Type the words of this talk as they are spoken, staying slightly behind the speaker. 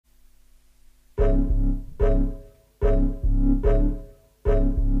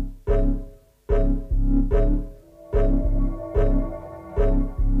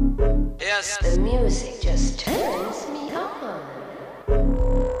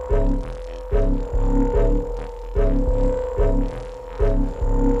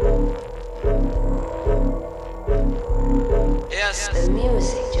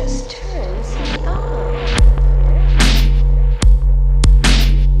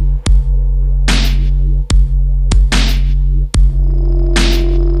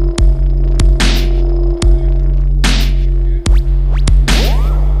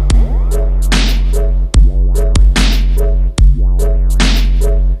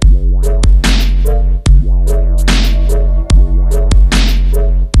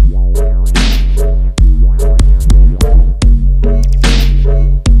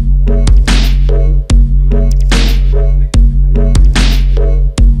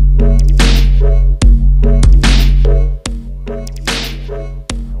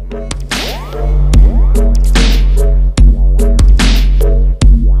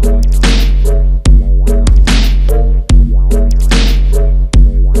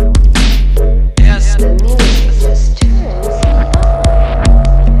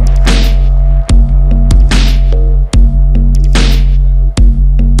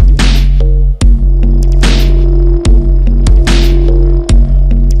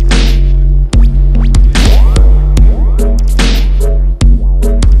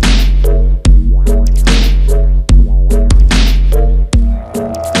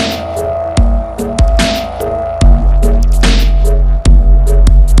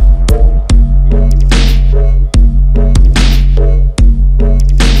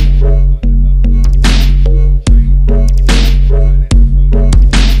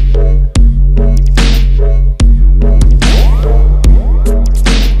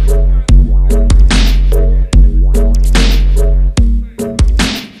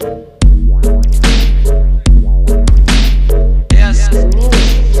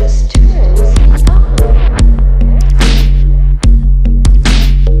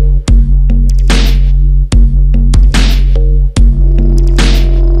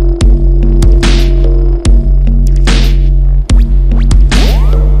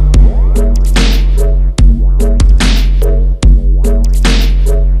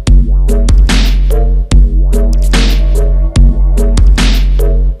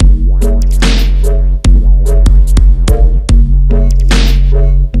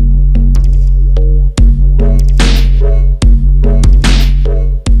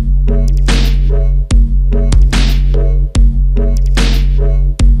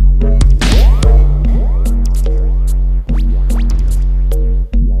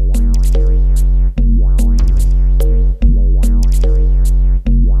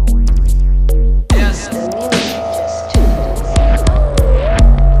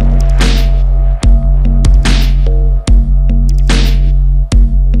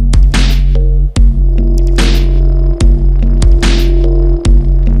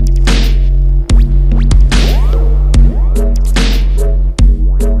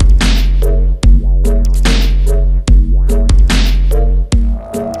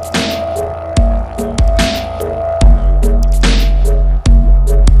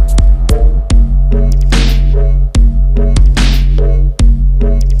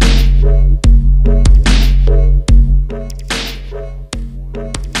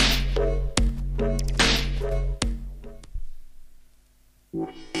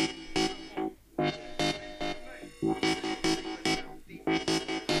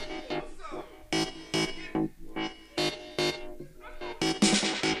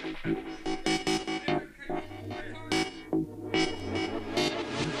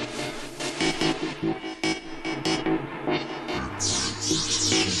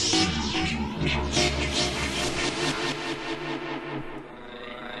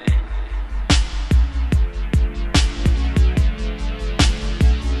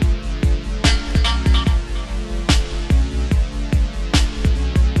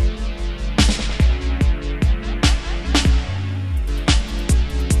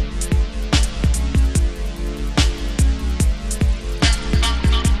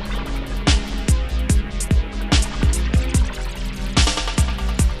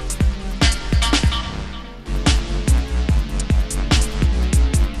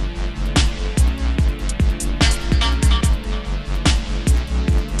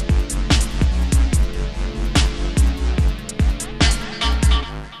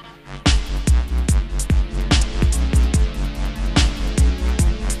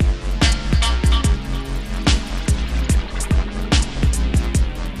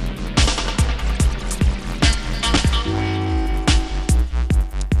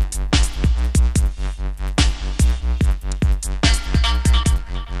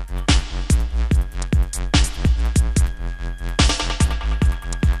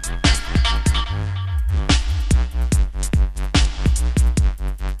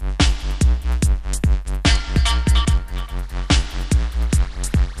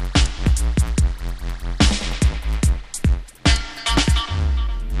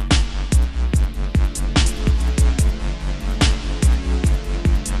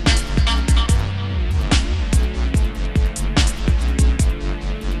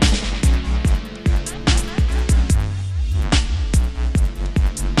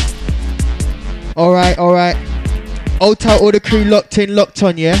Alright. Old tight, all the crew locked in, locked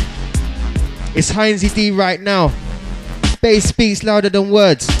on, yeah? It's Heinzie D right now. Bass speaks louder than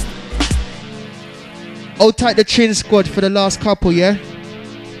words. Old tight the Chin Squad for the last couple, yeah?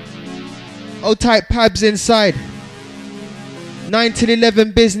 Old tight Pabs inside. 9 till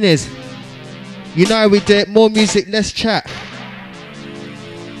 11 business. You know how we do it. More music, less chat.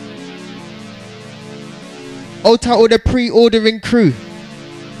 Old tight all the pre-ordering crew.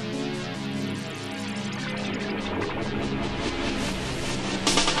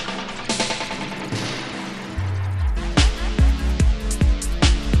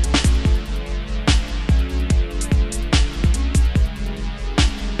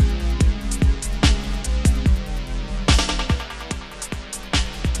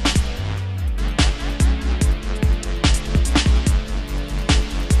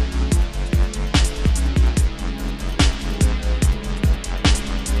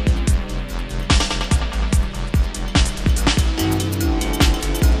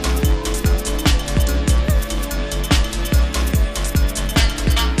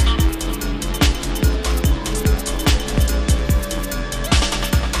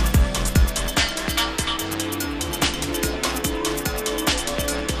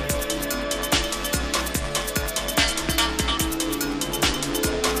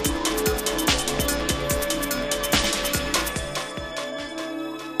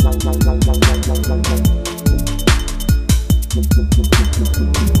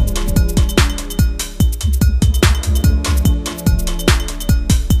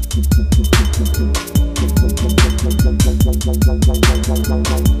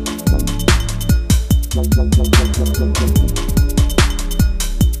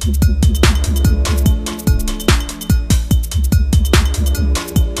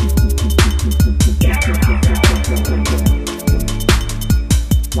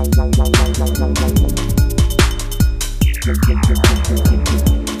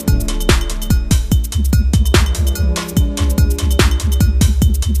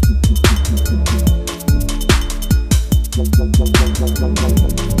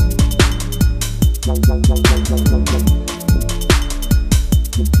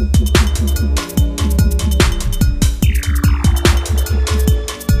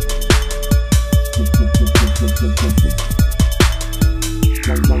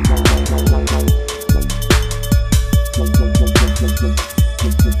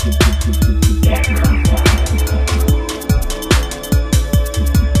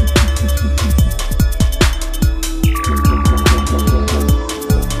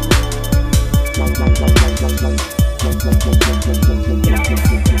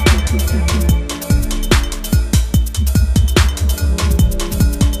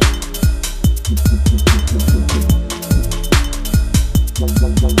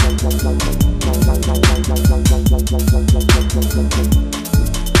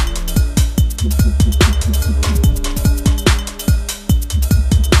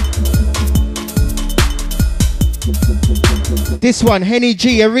 This one, Henny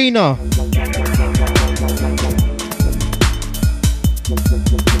G Arena.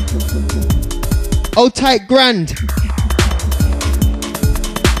 Old tight Grand.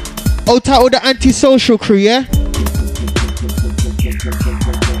 Old tight all the antisocial crew, yeah?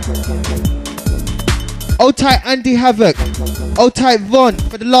 Old tight Andy Havoc. Old tight Von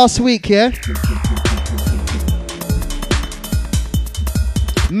for the last week, yeah?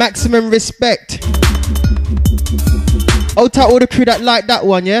 Maximum respect. Old tight all the crew that like that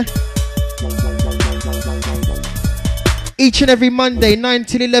one, yeah? Each and every Monday, 9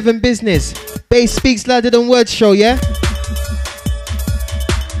 till 11 business. Bass speaks louder than words show, yeah?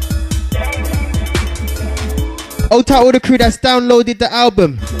 Old tight all the crew that's downloaded the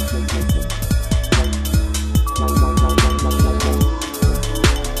album.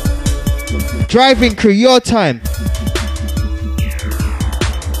 Driving crew, your time.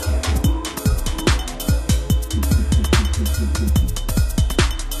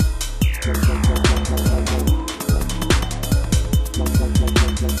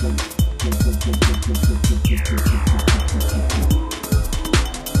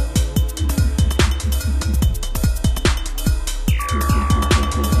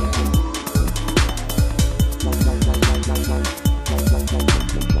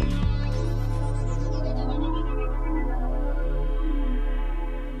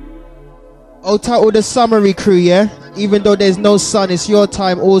 Old tight all the summary crew, yeah? Even though there's no sun, it's your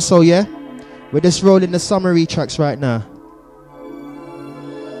time also, yeah? We're just rolling the summary tracks right now.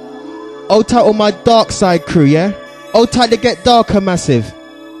 Old tight all my dark side crew, yeah? Old tight to get darker massive.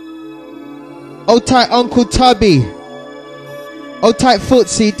 Old tight Uncle Tubby. Old tight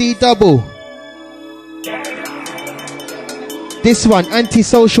Footsie, D double. This one,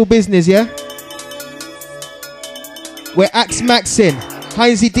 anti-social business, yeah? We're Axe Maxin,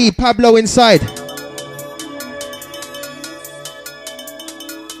 Heinzie D, Pablo inside.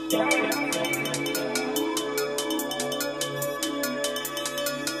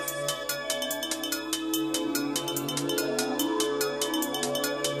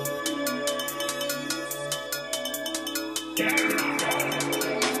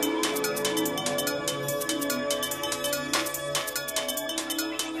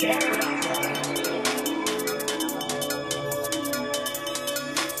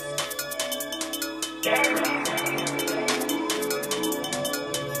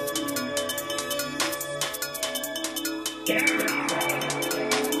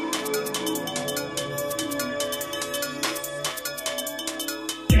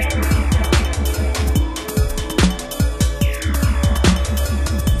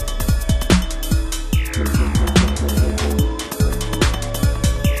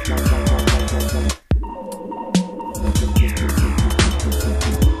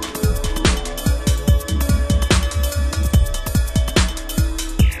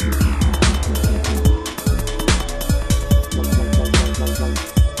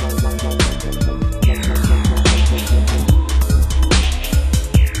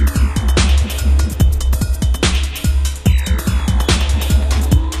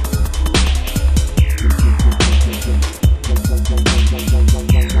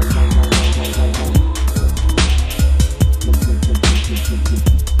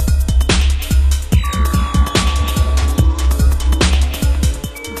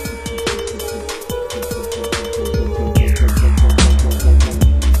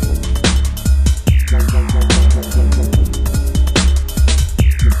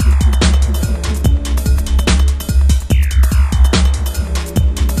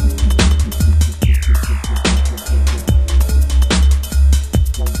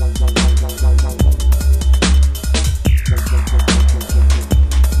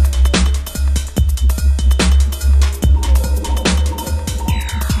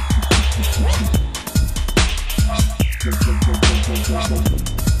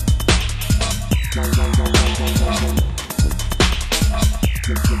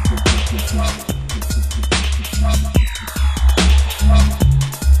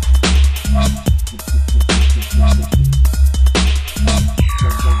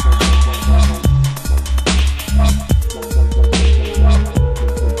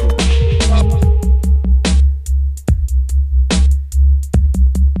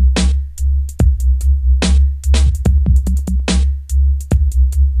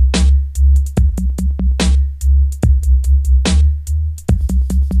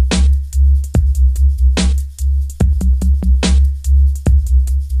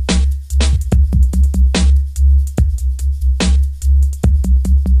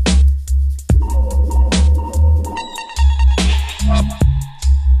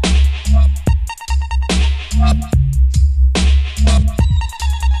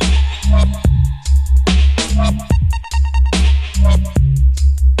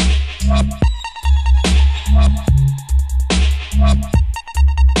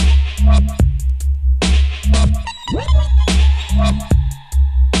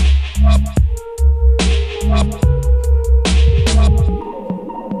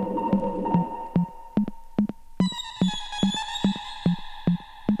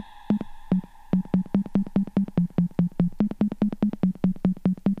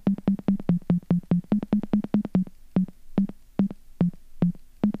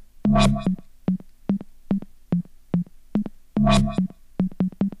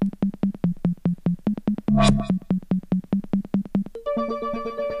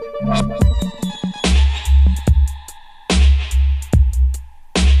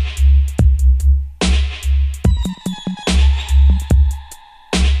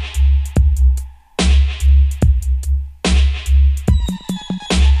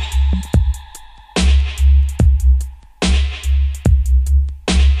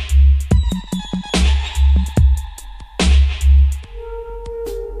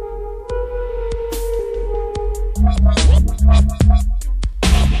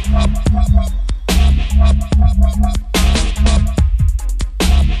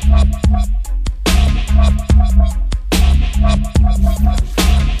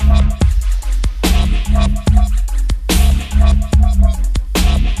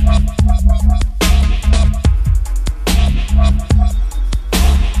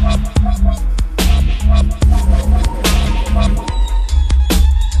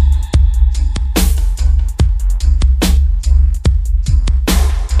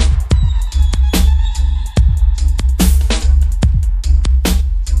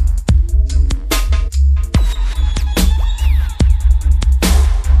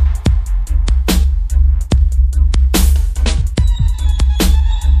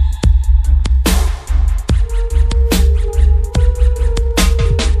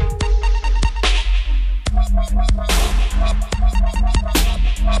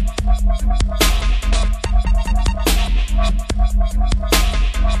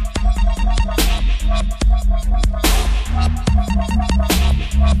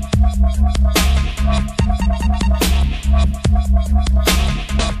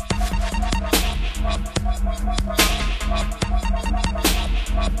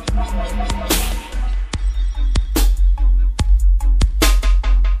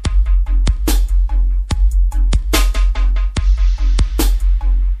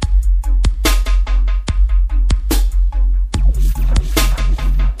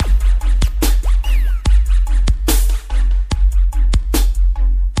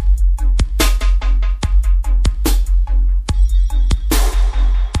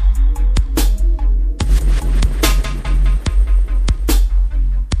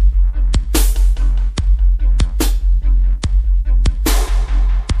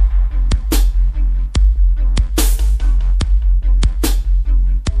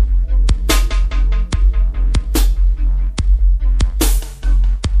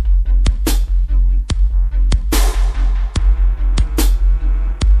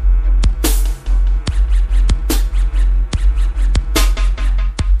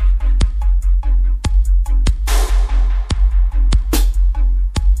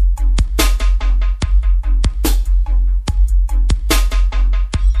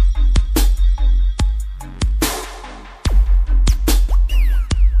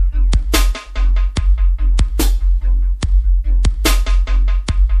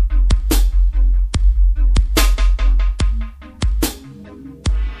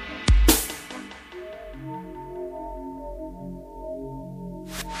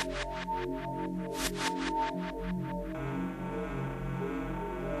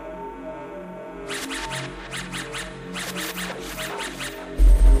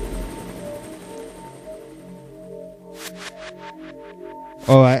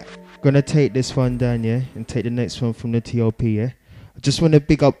 Alright, gonna take this one down, yeah, and take the next one from the TOP, yeah. I just want to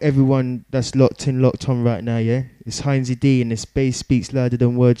big up everyone that's locked on right now, yeah. It's Heinzie D and this Bass Speaks Louder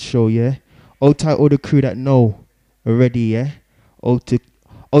Than Words show, yeah. Hold tight all the crew that know already, yeah. Hold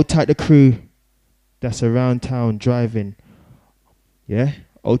tight the crew that's around town driving, yeah.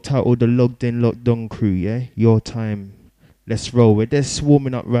 Hold tight all the logged in, locked on crew, yeah. Your time. Let's roll. We're just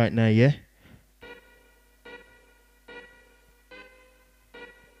warming up right now, yeah.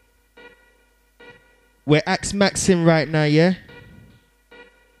 We're Axe Maxing right now, yeah?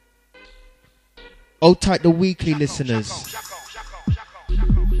 Hold tight the weekly listeners.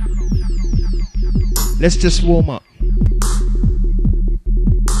 Let's just warm up.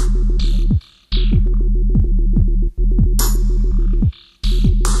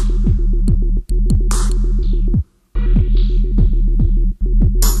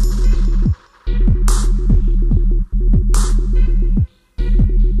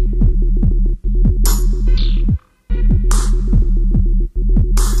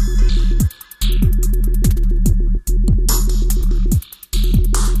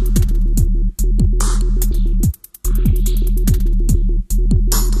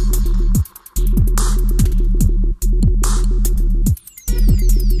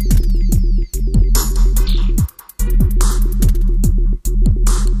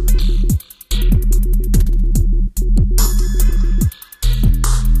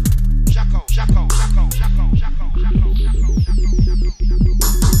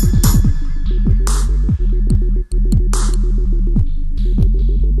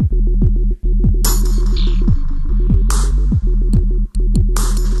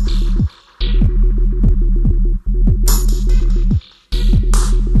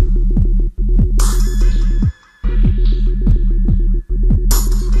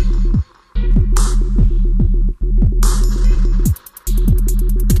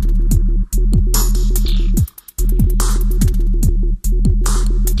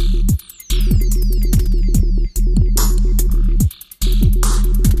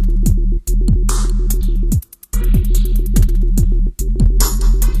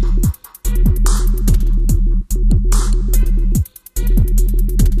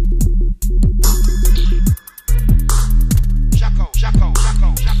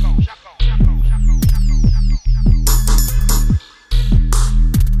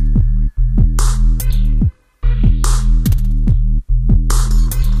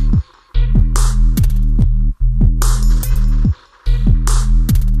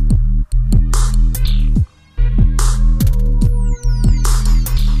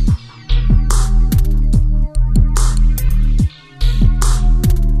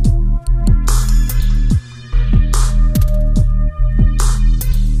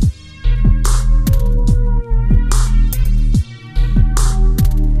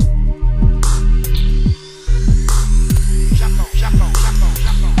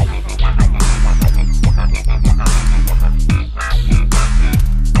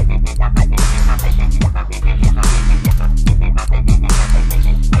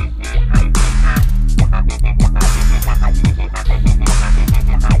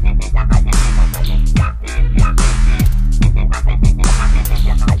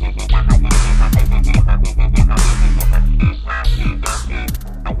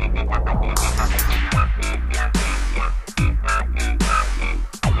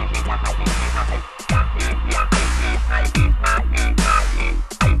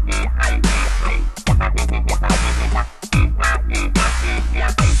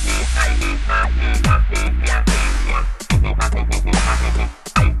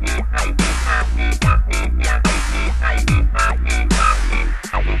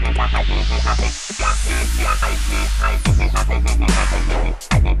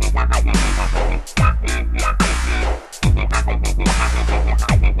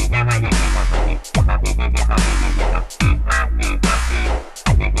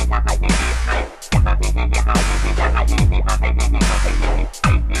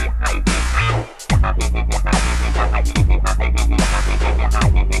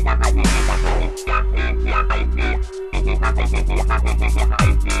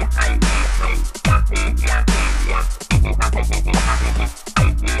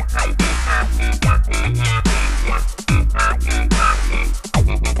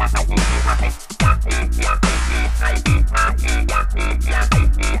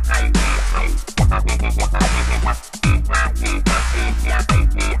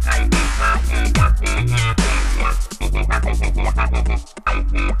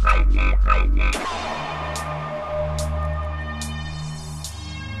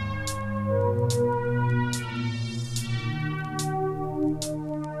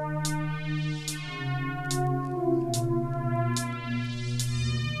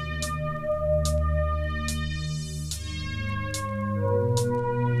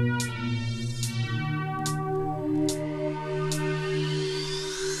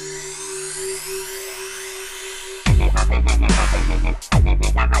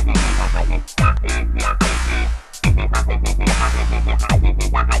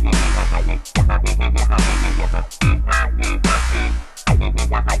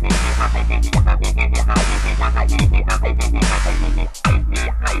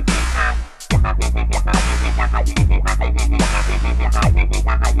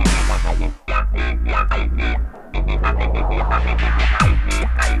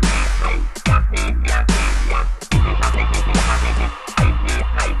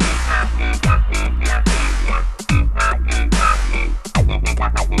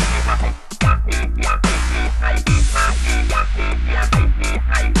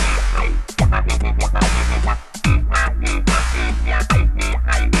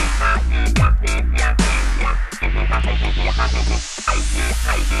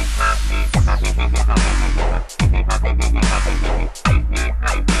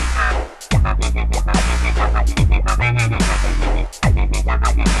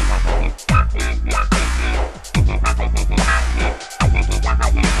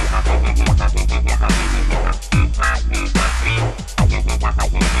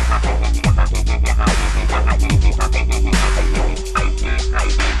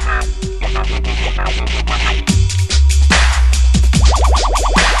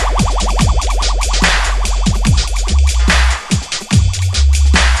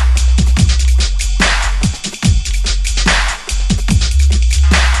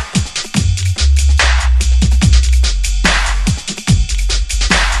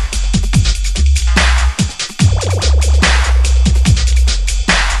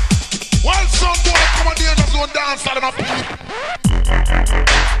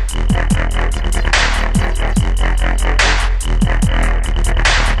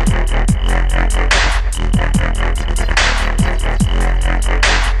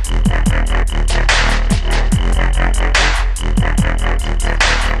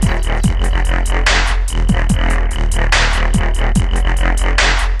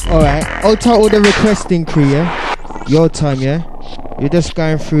 Alright, I'll tell all the requesting crew, yeah? Your time, yeah? You're just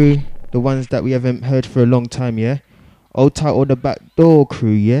going through the ones that we haven't heard for a long time, yeah? I'll tell all the backdoor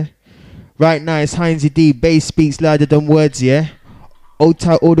crew, yeah? Right now it's Heinzie D, bass speaks louder than words, yeah? Old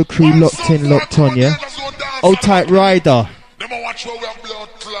tight all the crew locked in, locked on, yeah? Old tight Ryder.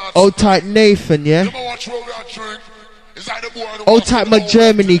 Old tight Nathan, yeah? Old tight my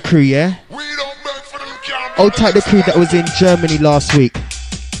Germany crew, yeah? Old tight the crew that was in Germany last week.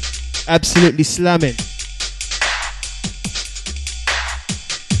 Absolutely slamming.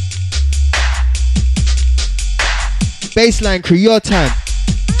 Baseline crew, your time.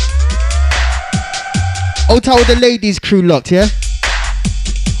 Old tight all the ladies crew locked, yeah?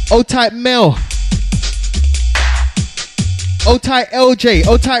 Old tight Mel. Old tight LJ.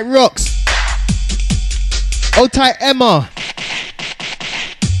 Old tight Rocks. Old tight Emma.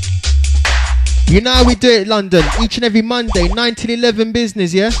 You know how we do it, London. Each and every Monday, 9 till 11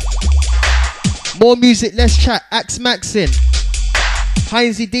 business, yeah? More music, less chat. Axe Maxin.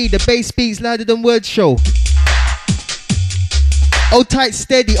 Heinzie D, the bass speaks louder than words show. Old tight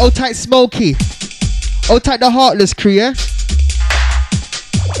Steady. Old tight Smokey. Old tight the Heartless crew, yeah?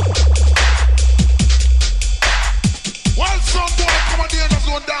 Well, some boy come on there and just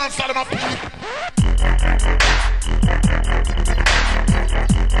go dance at them.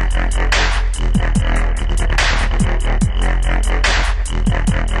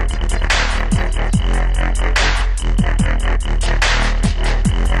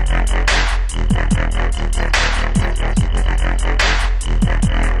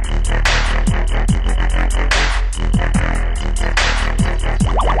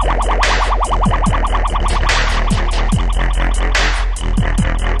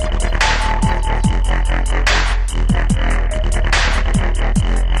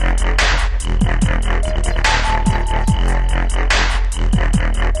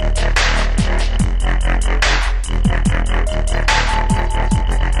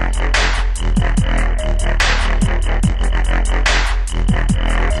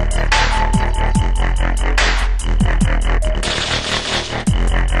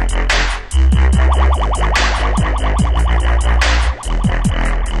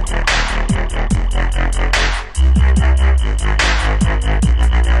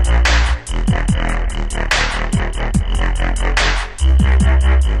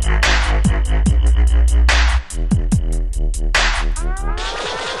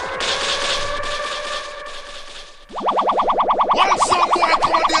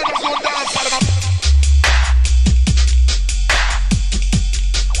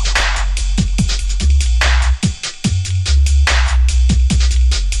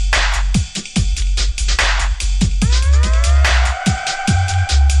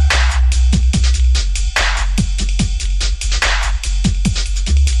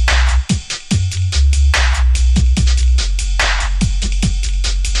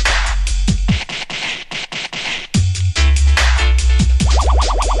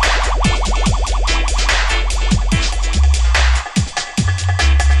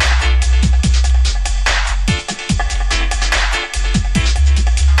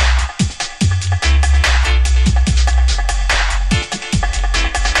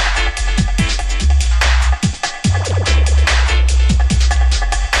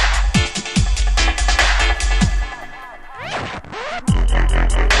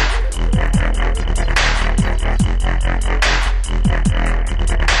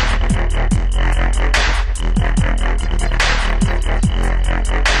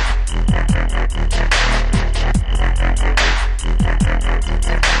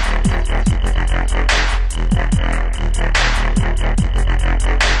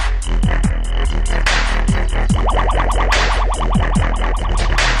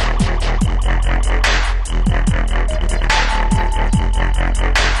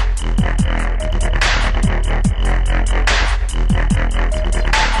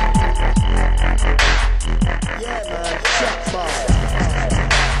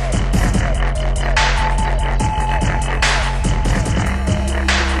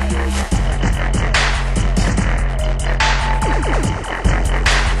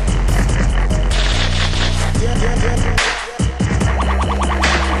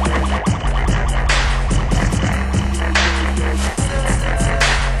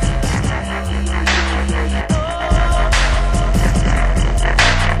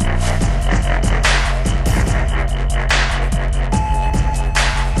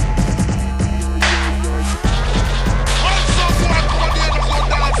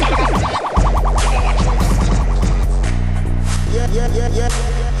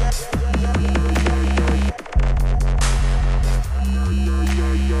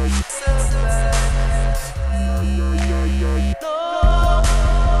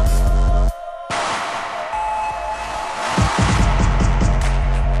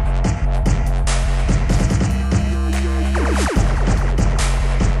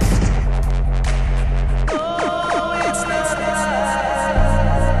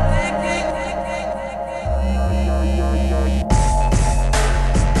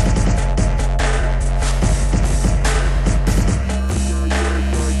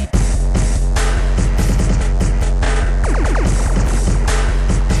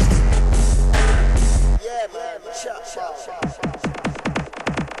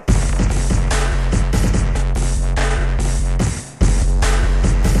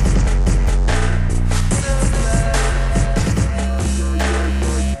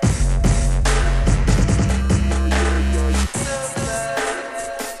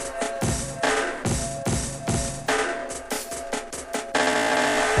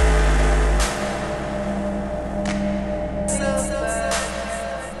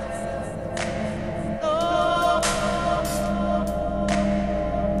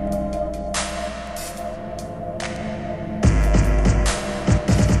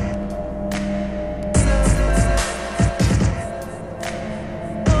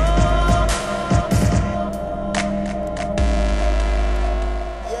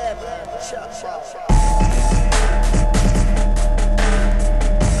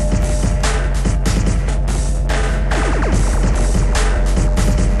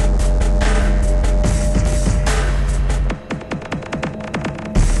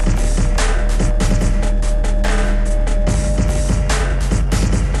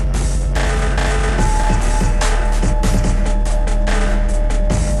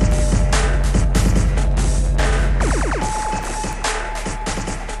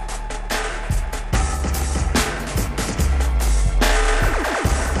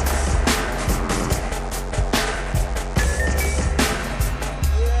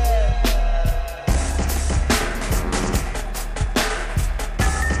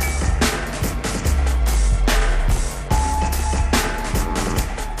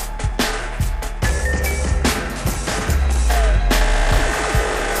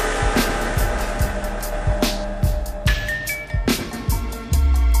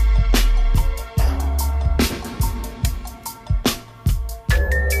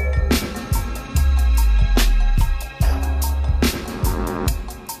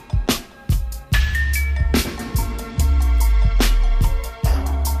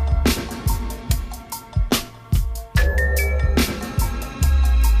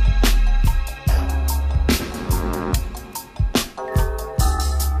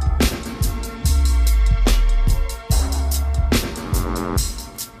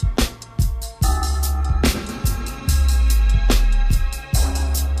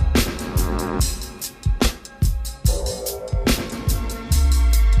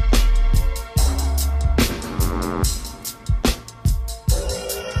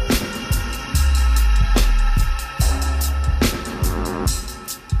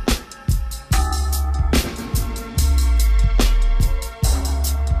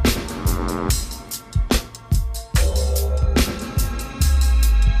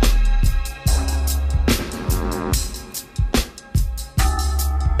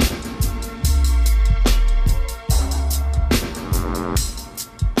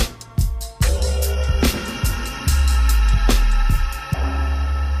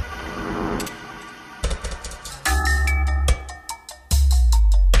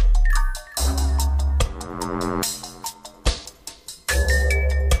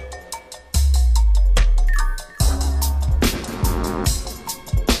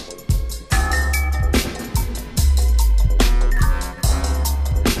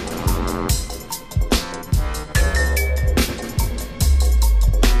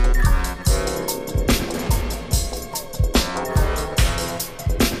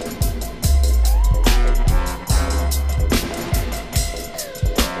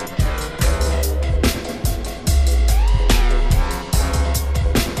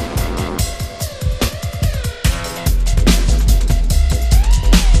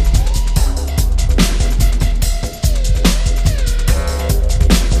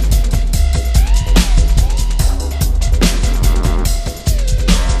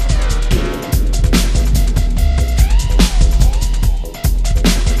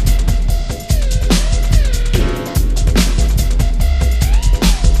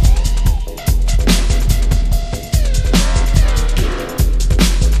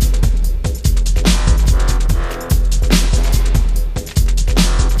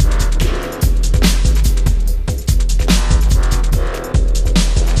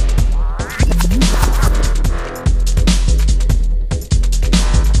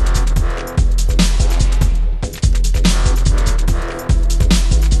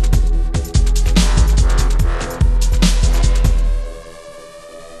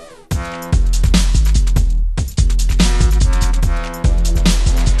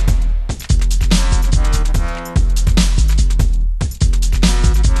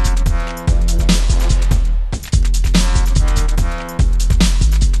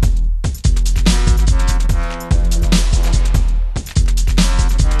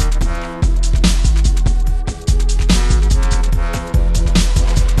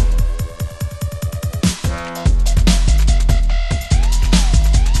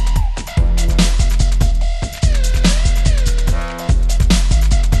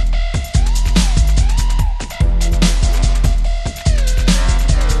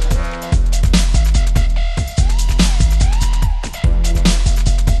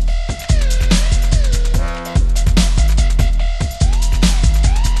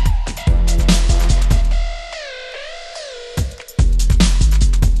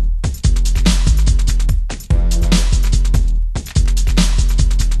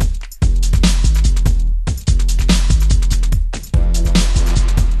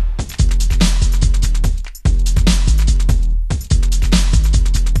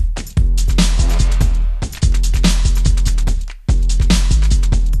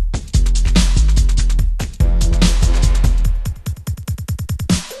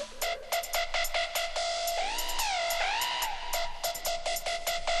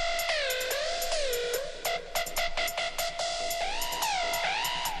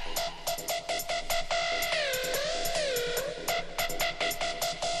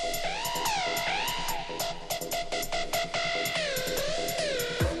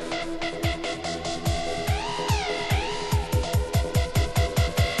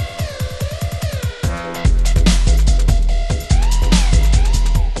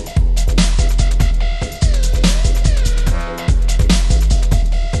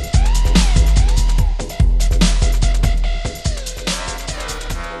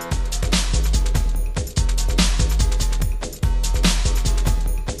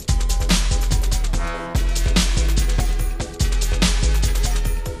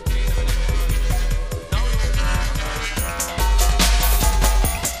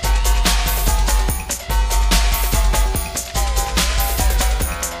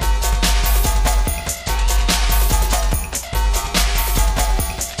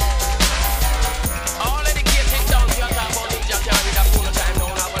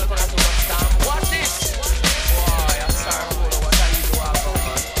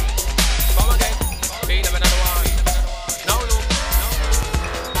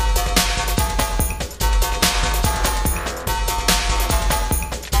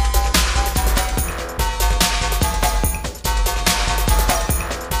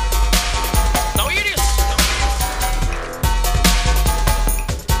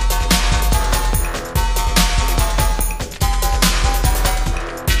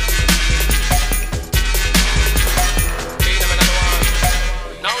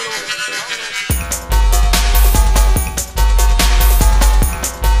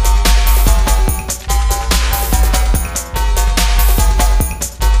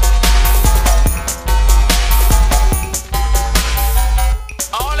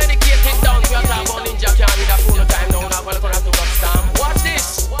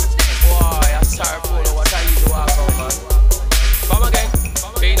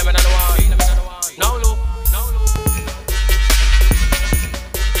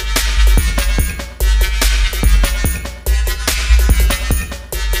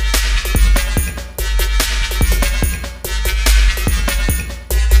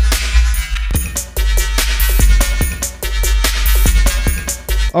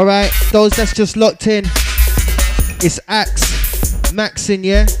 Alright, those that's just locked in, it's Axe, Maxin,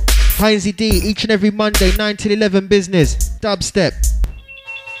 yeah? Heinzie D, each and every Monday, 9 till 11 business, dubstep.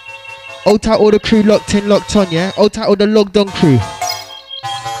 Hold tight all the crew locked in, locked on, yeah? Hold tight all the logged on crew.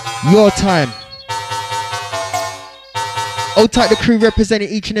 Your time. Hold tight the crew representing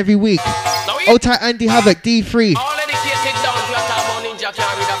each and every week. Hold tight Andy Havoc, D3.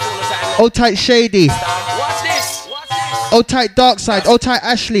 Hold tight Shady. Hold tight Darkside. Hold tight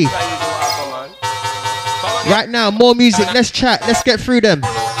Ashley. Right now, more music. Let's chat. Let's get through them.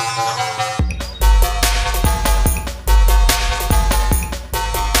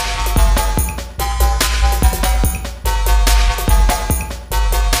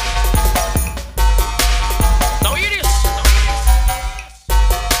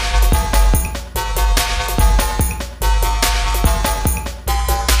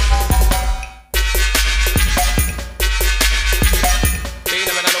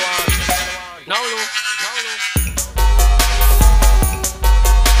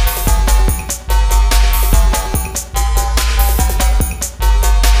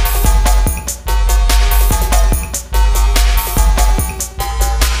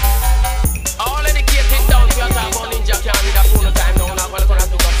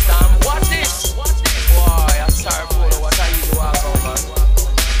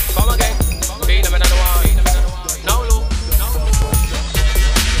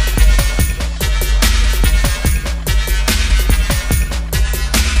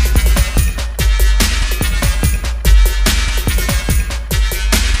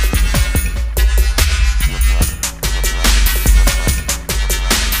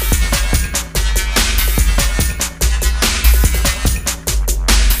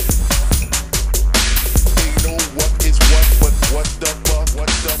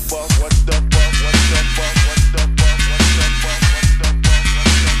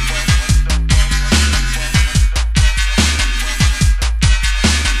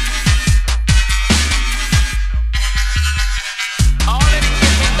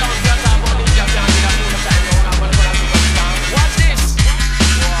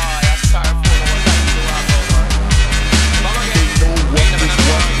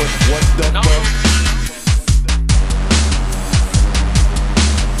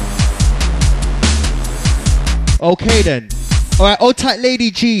 Okay then. Alright, old tight Lady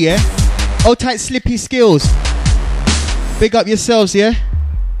G, yeah? Old tight Slippy Skills. Big up yourselves, yeah?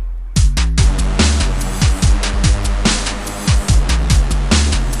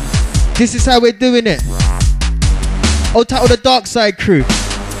 This is how we're doing it. Old tight all the Dark Side crew.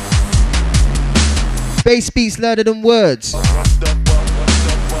 Bass beats louder than words.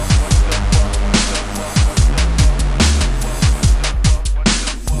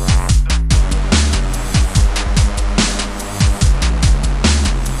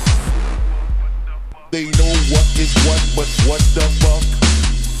 They know what is what, but what the fuck?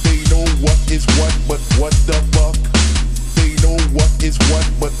 They know what is what, but what the fuck? They know what is what,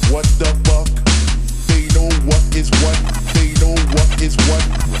 but what the fuck? They know what is what, they know what is what,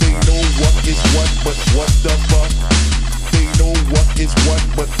 they know what is what, but what the fuck? They know what is what,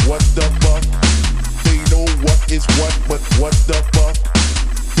 but what the fuck? They know what is what, but what the fuck?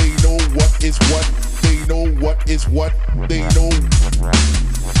 They know what is what, they know what is what, they know.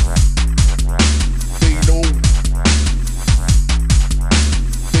 They know.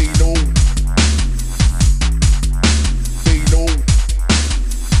 They know. They know.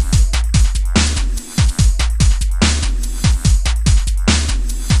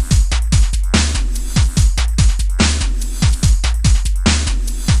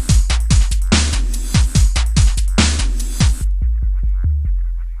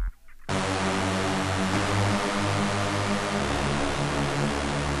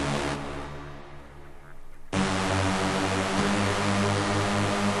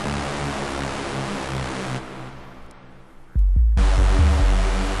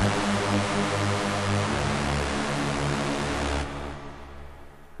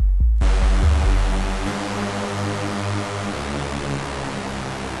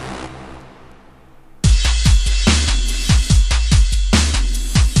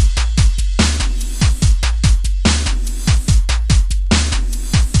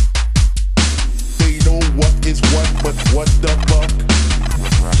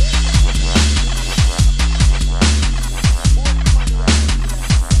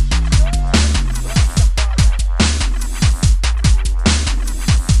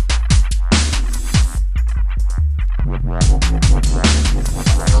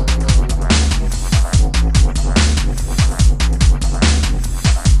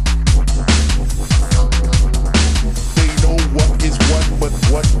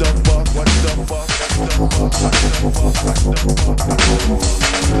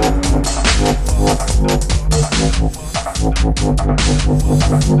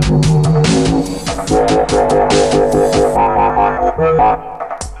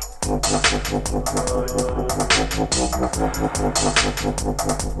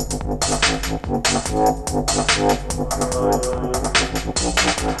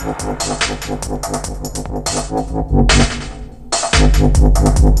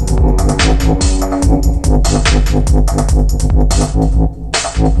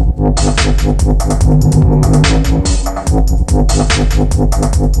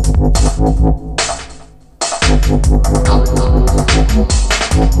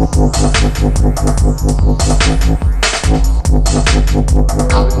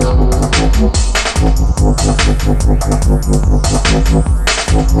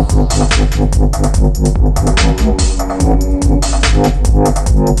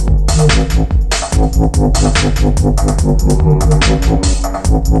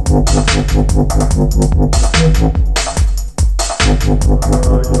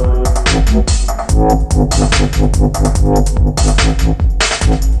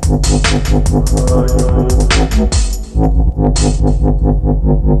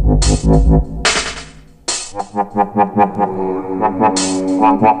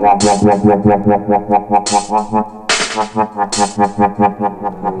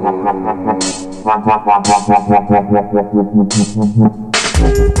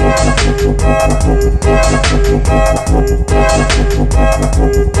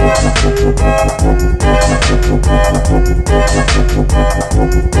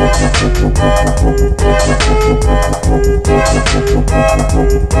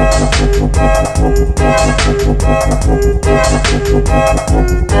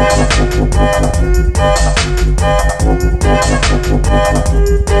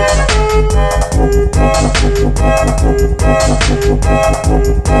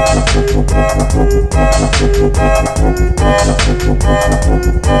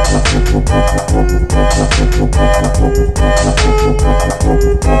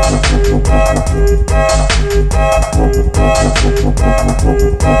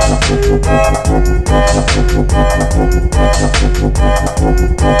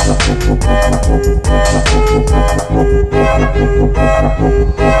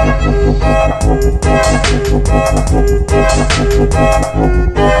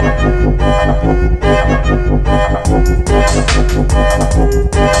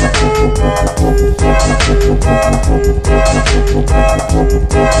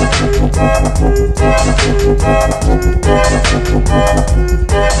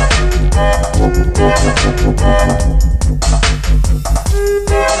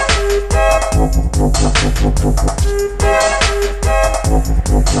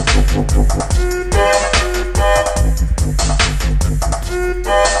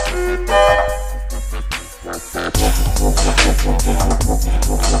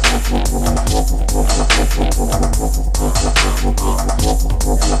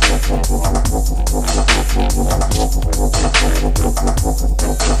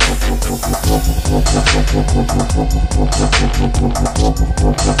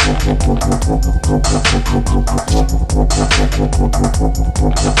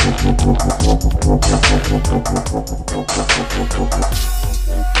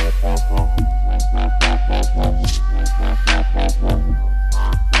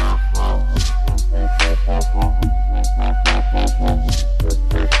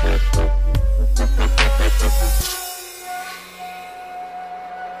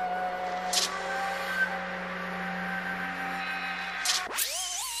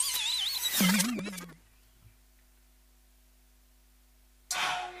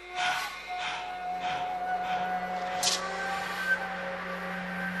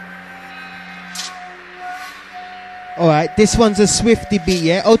 Alright, this one's a Swifty beat,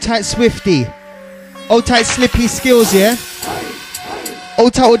 yeah? Old tight Swifty. Old tight Slippy Skills, yeah?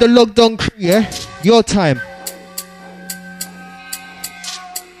 Old tight with the logged on crew, yeah? Your time.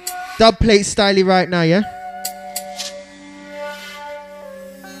 Dub plate styly right now, yeah?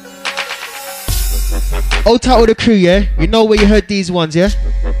 Old tight with the crew, yeah? You know where you heard these ones, yeah?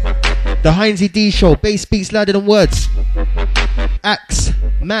 The Heinzie D Show, bass beats louder than words. Axe,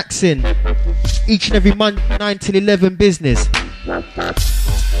 Maxin, each and every month, 9 till 11 business.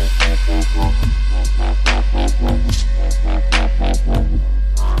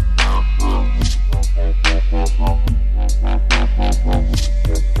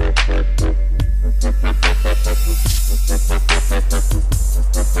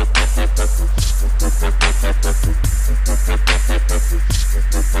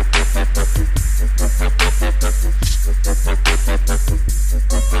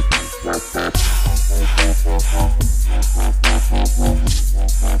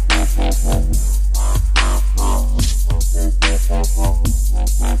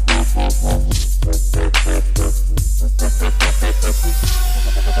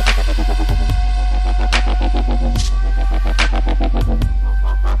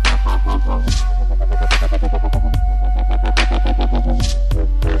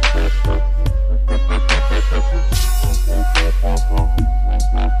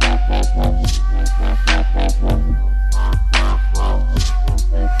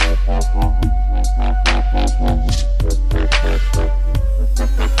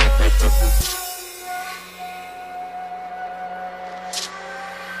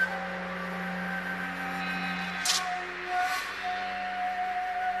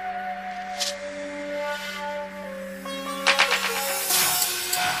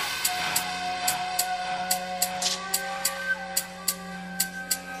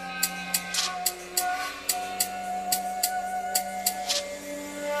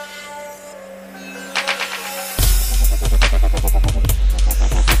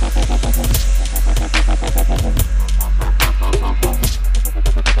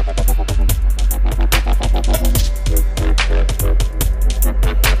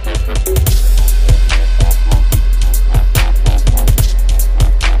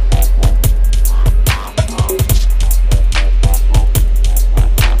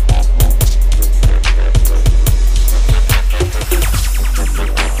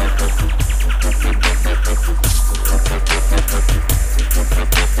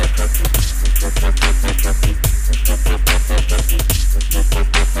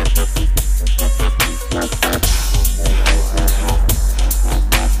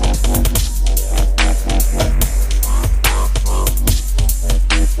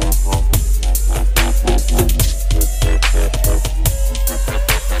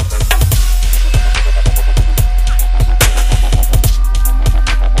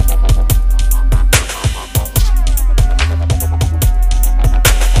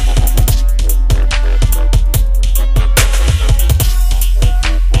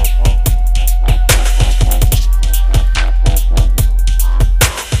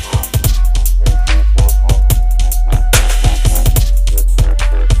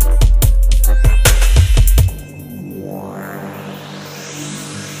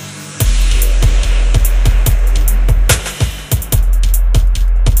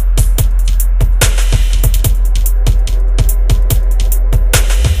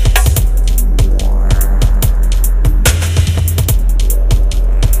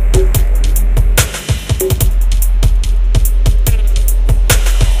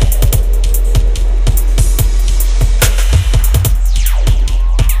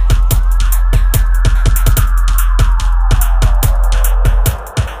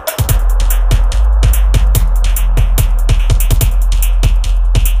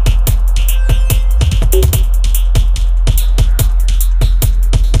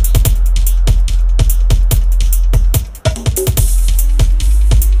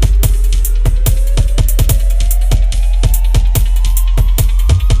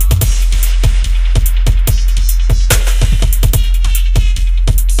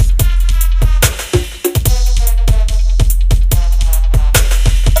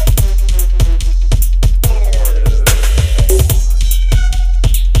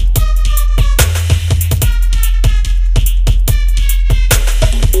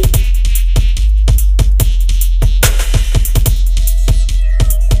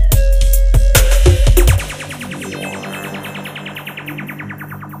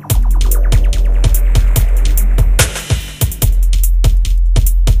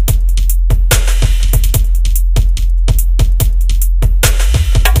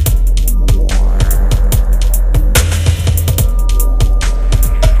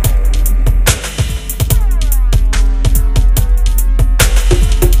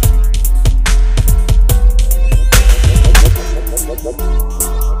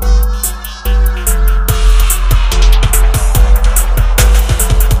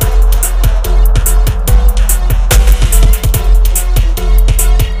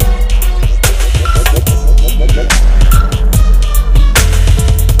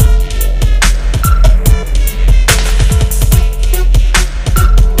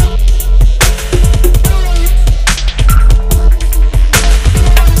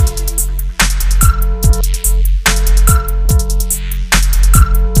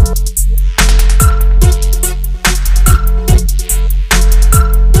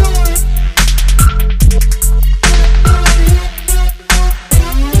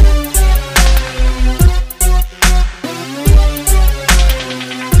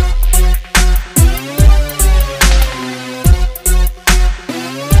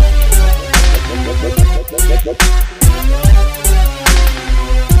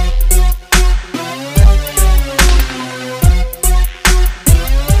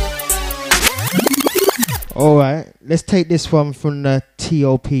 Alright, let's take this one from the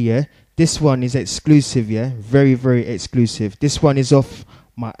TOP, yeah? This one is exclusive, yeah? Very, very exclusive. This one is off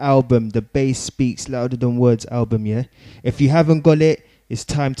my album, The Bass Speaks Louder Than Words album, yeah? If you haven't got it, it's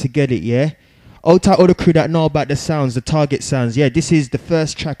time to get it, yeah? Old tight all the crew that know about the sounds, the target sounds, yeah? This is the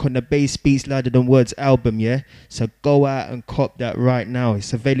first track on The Bass Speaks Louder Than Words album, yeah? So go out and cop that right now.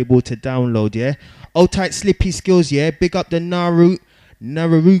 It's available to download, yeah? Old tight Slippy Skills, yeah? Big up the Naruki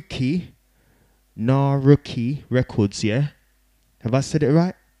Records, yeah? Have I said it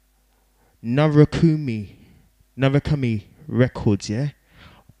right? Narakumi Records, yeah?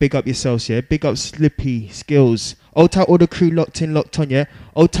 Big up yourselves, yeah? Big up Slippy Skills. Old tight all the crew locked in, locked on, yeah?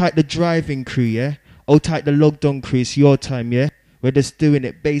 Old tight the driving crew, yeah? Old tight the logged on crew, it's your time, yeah? We're just doing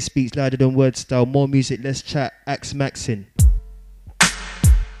it, bass speaks louder than words style. More music, less chat, Axe Maxin.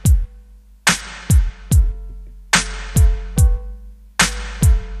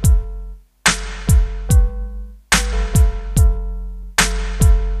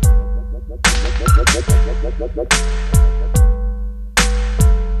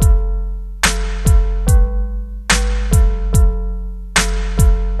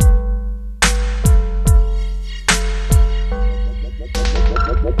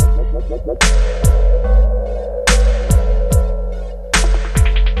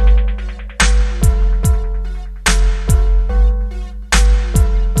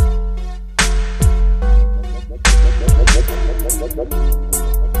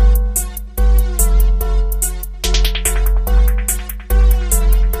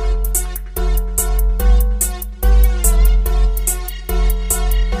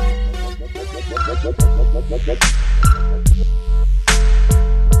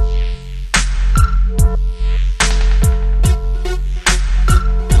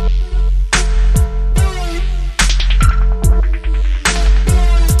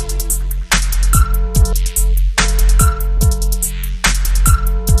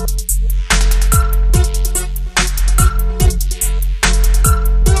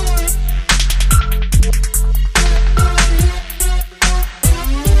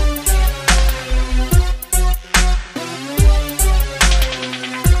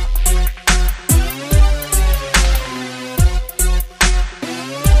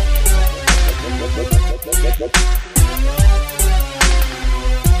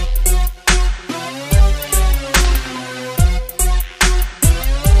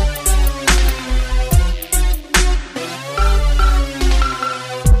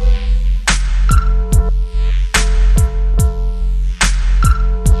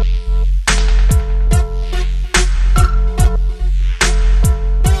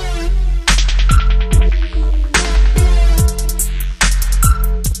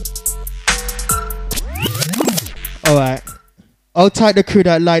 Alright. I'll type the crew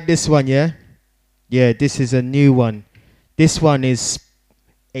that like this one, yeah? Yeah, this is a new one. This one is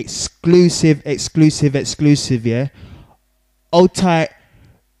exclusive, yeah? Old tight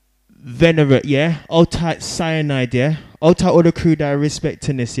Venerate, yeah? Old tight Cyanide, yeah? Old tight all the crew that are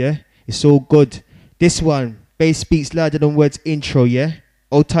respecting this, yeah? It's all good. This one, bass speaks louder than words intro, yeah?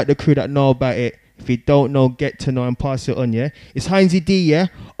 Old tight the crew that know about it. If you don't know, get to know and pass it on, yeah? It's Heinzie D, yeah?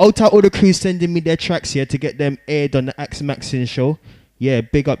 Old tight all the crew sending me their tracks, yeah? To get them aired on the Axe Maxin show. Yeah,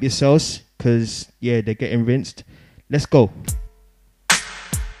 big up yourselves, because, yeah, they're getting rinsed. Let's go.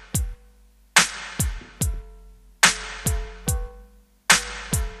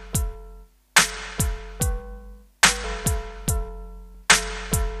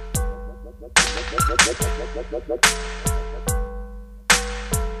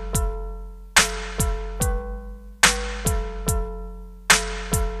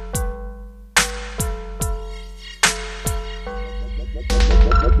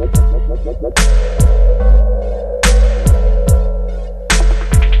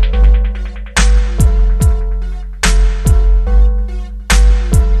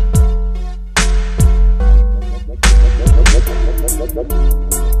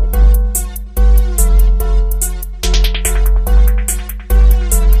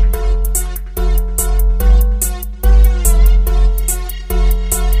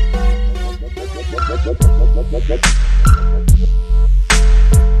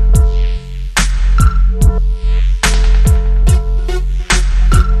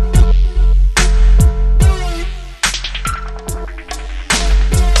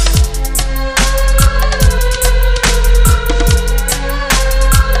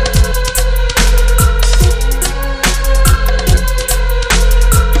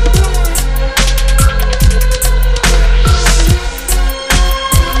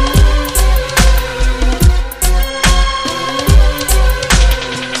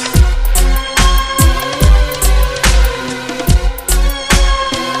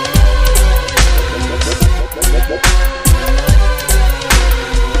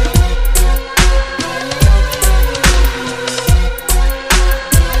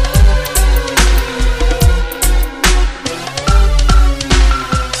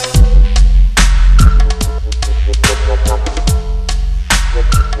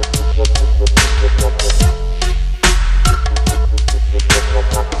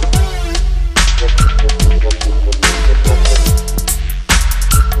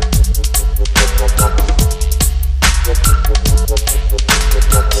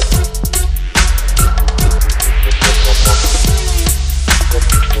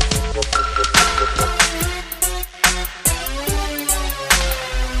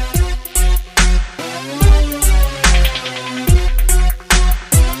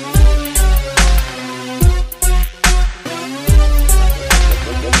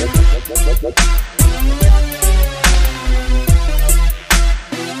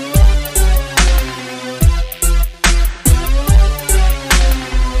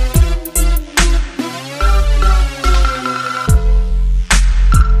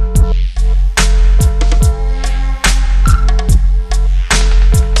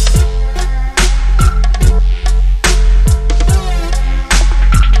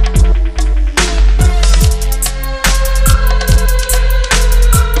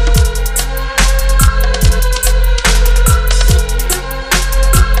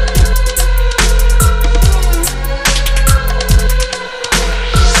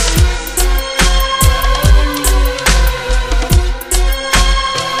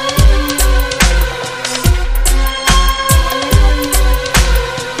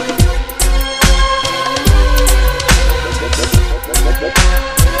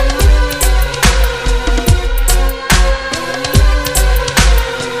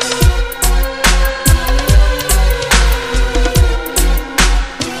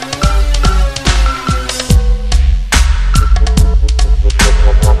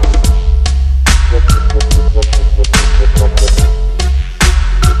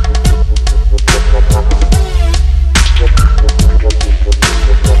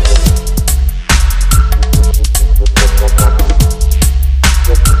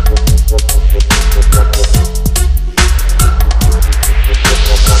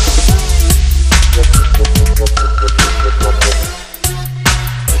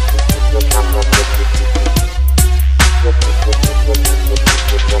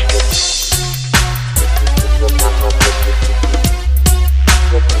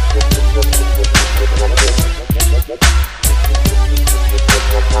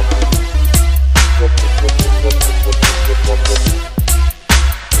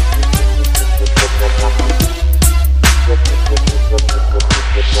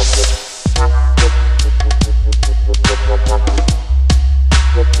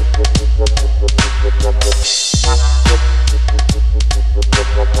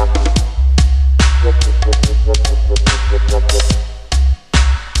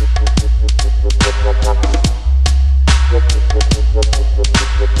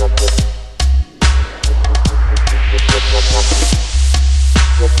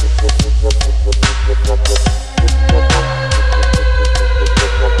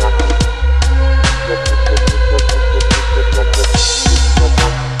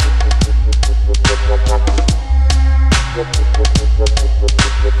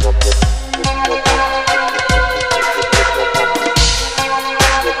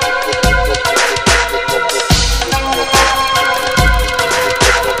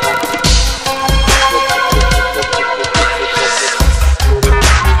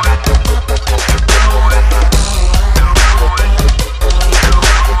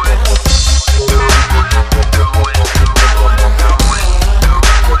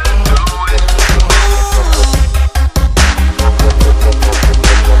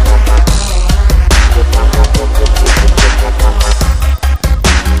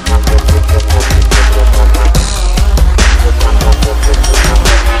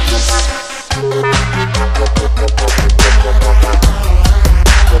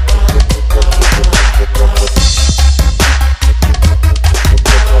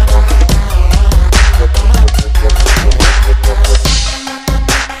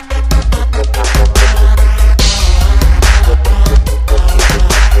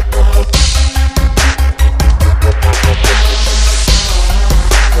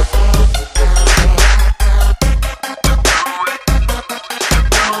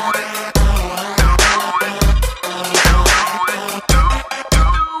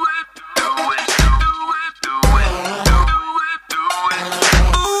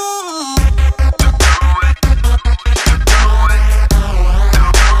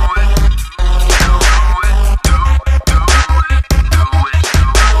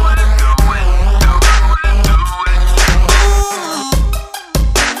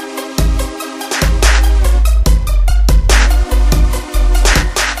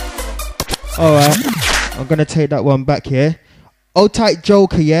 Alright, I'm gonna take that one back here. Old tight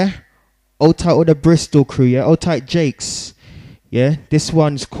Joker, yeah? Old tight all the Bristol crew, yeah? Old tight Jakes, yeah? This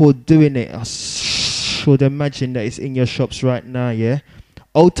one's called Doing It. I should imagine that it's in your shops right now, yeah?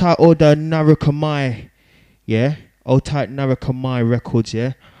 Old tight all the Narakamai, yeah? Old tight Narakamai records,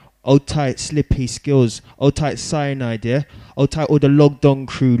 yeah? Old tight Slippy Skills. Old tight Cyanide, yeah? Old tight all the Logged On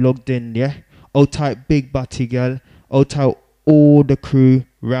crew logged in, yeah? Old tight Big Butty Girl. Old tight all the crew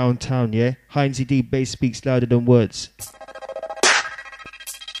round town, yeah? Heinzie D, bass speaks louder than words.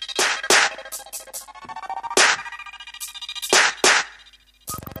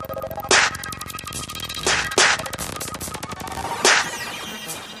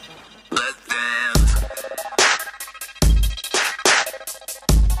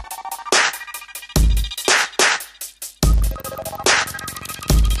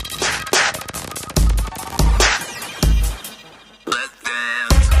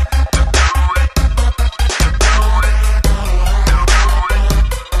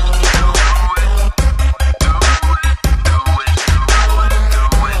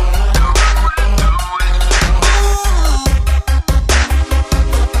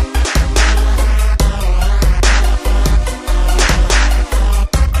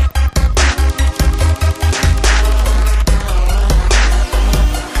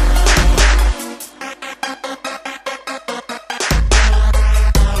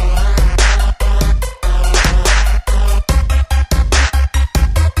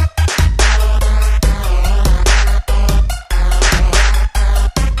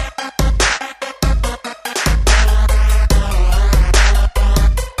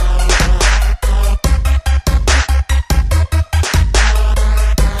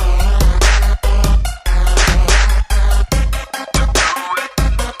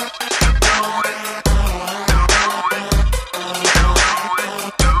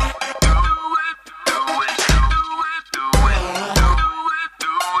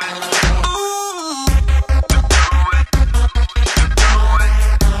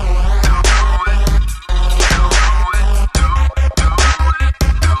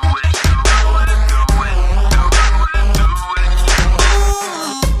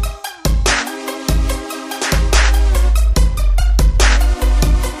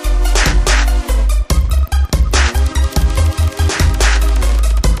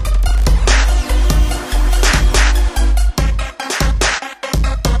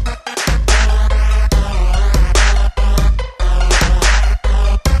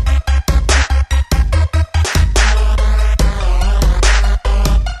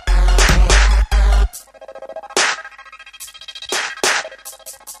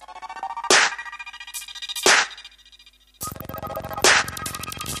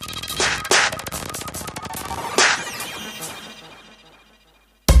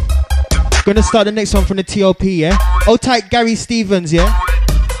 Gonna start the next one from the TOP, yeah? Old type Gary Stevens, yeah?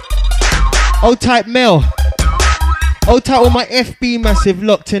 Old type Mel. Old type all my FB massive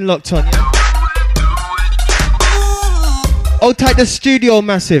locked on, yeah? Old type the studio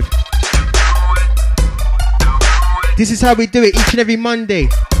massive. This is how we do it each and every Monday.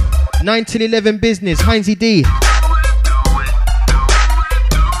 9 till 11 business, Heinzie D.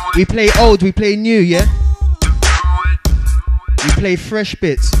 We play old, we play new, yeah? We play fresh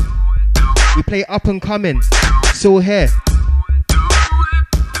bits. We play up and coming. It's all here.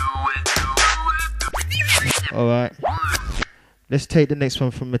 Alright. Let's take the next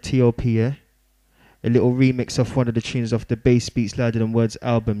one from a TOP, yeah? A little remix of one of the tunes off the Bass Speaks Louder Than Words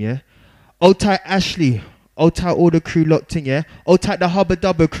album, yeah? Old tight Ashley. Old tight all the crew locked in, yeah? Old tight the Hubba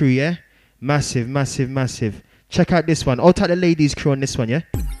Dubba crew, yeah? Massive, massive, massive. Check out this one. Old tight the ladies crew on this one, yeah?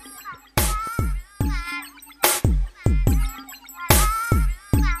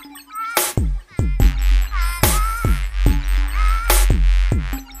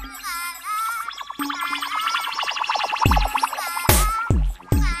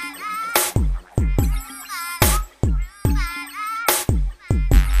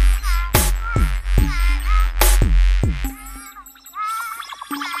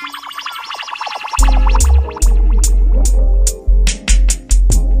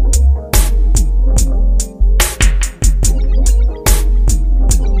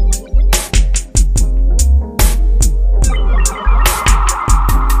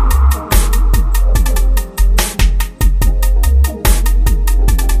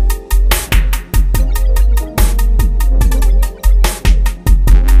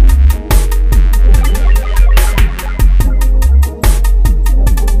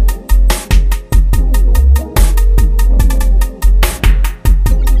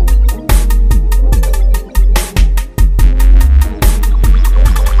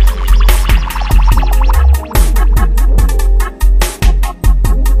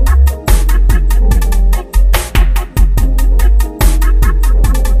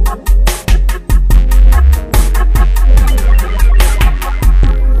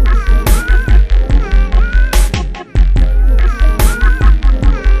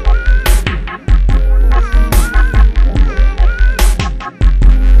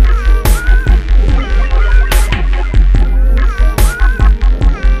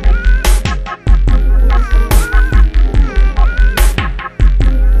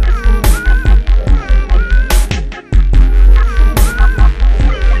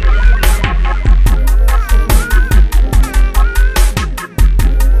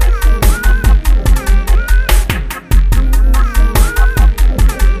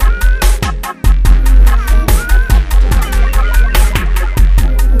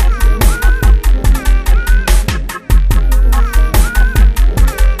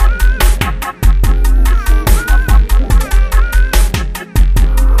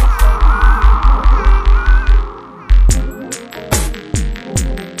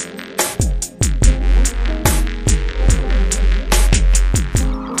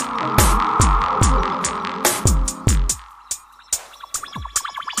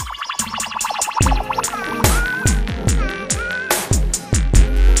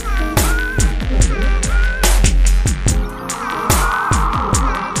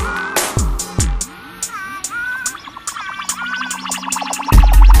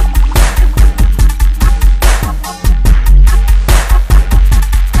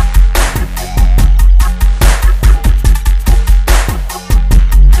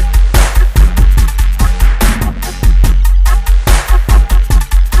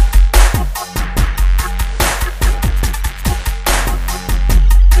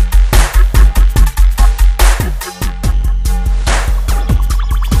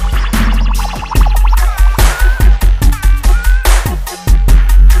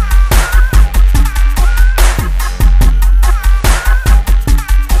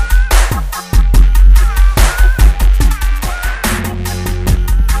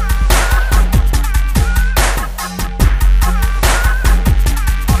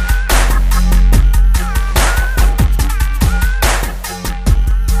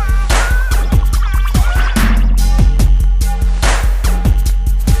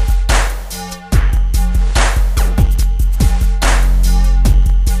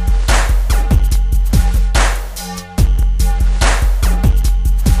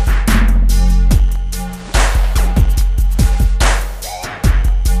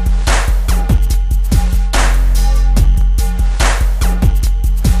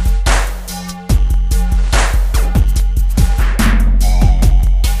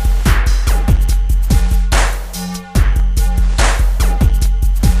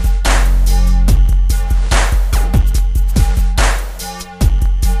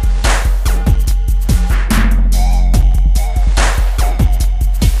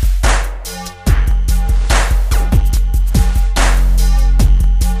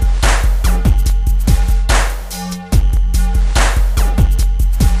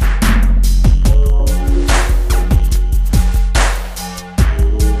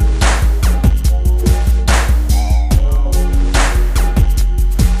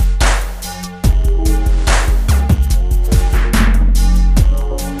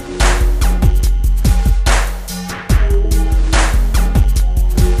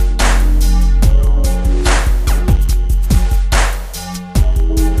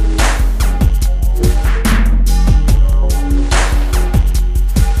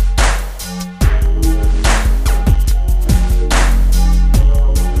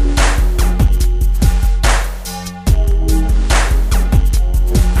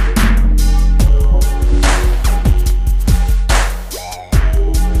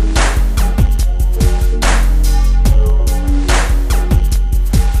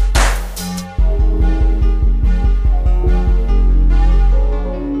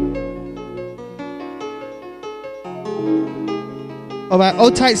 Alright,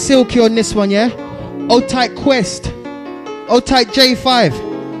 hold tight Silky on this one, yeah? Hold tight Quest. Hold tight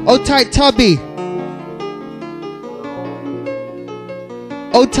J5. Hold tight Tubby.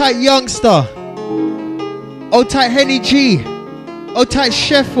 Hold tight Youngster. Hold tight Henny G. Hold tight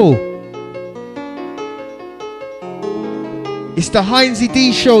Sheffel. It's the Heinzie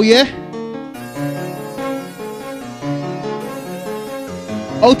D show, yeah?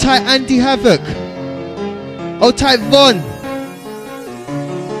 Hold tight Andy Havoc. Hold tight Von.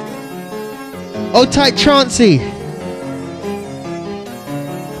 Hold tight Chancey.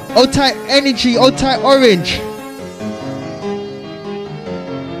 Hold tight Energy. Hold tight Orange.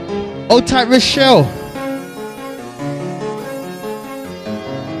 Hold tight Rochelle.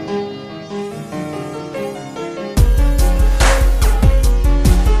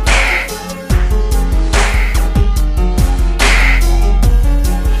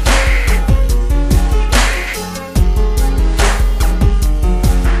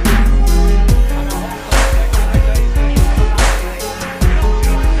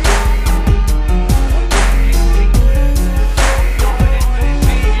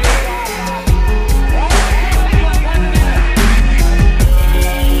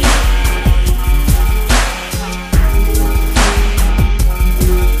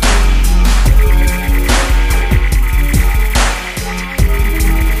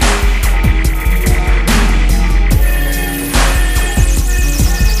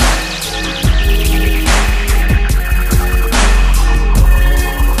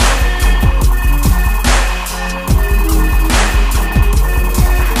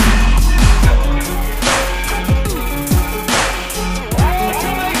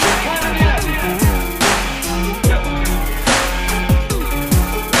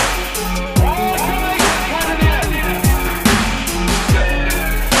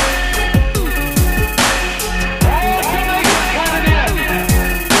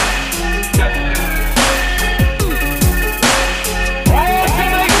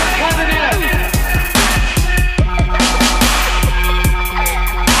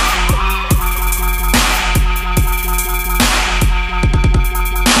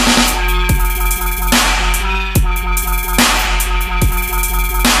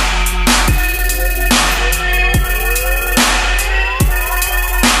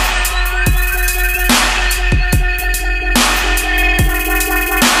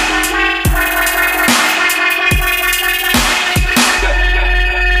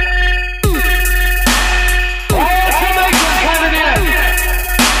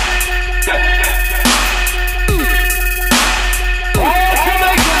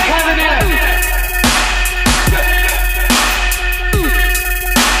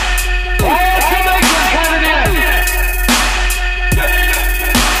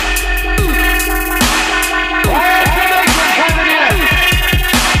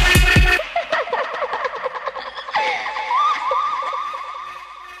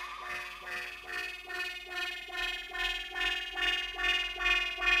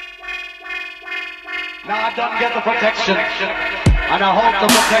 Now I don't get the protection, and I hope the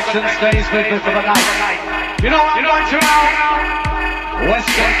protection stays with me for the night. You know I'm going to now?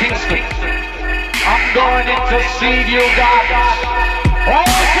 Western Kingston. I'm going into Seaview Gardens.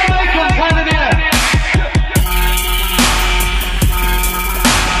 All Jamaicans hand in the air.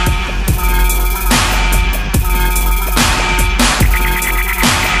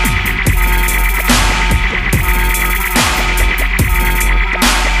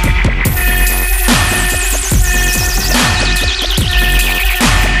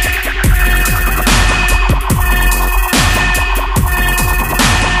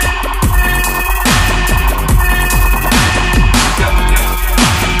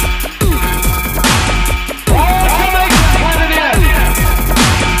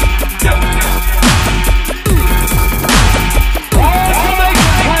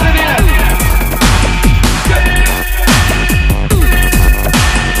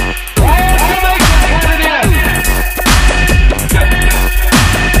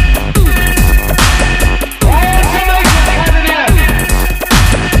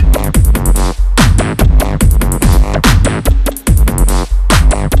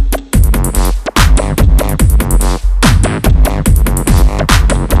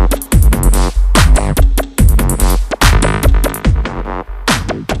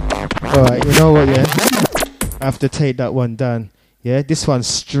 Alright, you know what, yeah? I have to take that one down. Yeah, this one's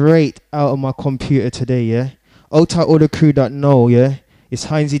straight out of my computer today, yeah? All tight all the crew that know, yeah? It's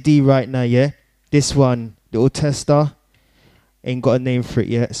Heinzie D right now, yeah? This one, little tester, ain't got a name for it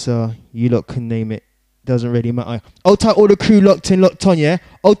yet, so you lot can name it. Doesn't really matter. All tight all the crew locked in, locked on, yeah?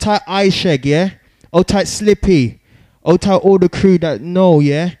 All tight Eyeshag, yeah? All tight Slippy. Old tight all the crew that know,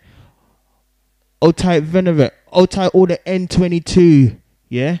 yeah. Old tight Venerate. Old tight all the N22,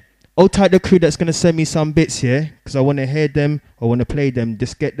 yeah. Old tight the crew that's gonna send me some bits, yeah. Because I want to hear them, I want to play them.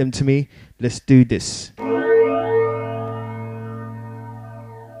 Just get them to me. Let's do this.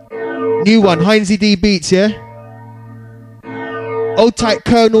 New one, Heinzie D Beats, yeah. Old tight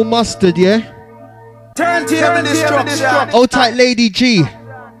Colonel Mustard, yeah. Turntable destruction. Old tight Lady G.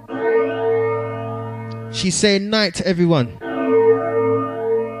 She's saying night to everyone.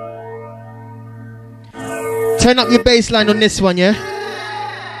 Turn up your bass line on this one, yeah?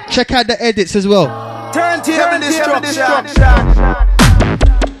 Check out the edits as well. Turntable destruction.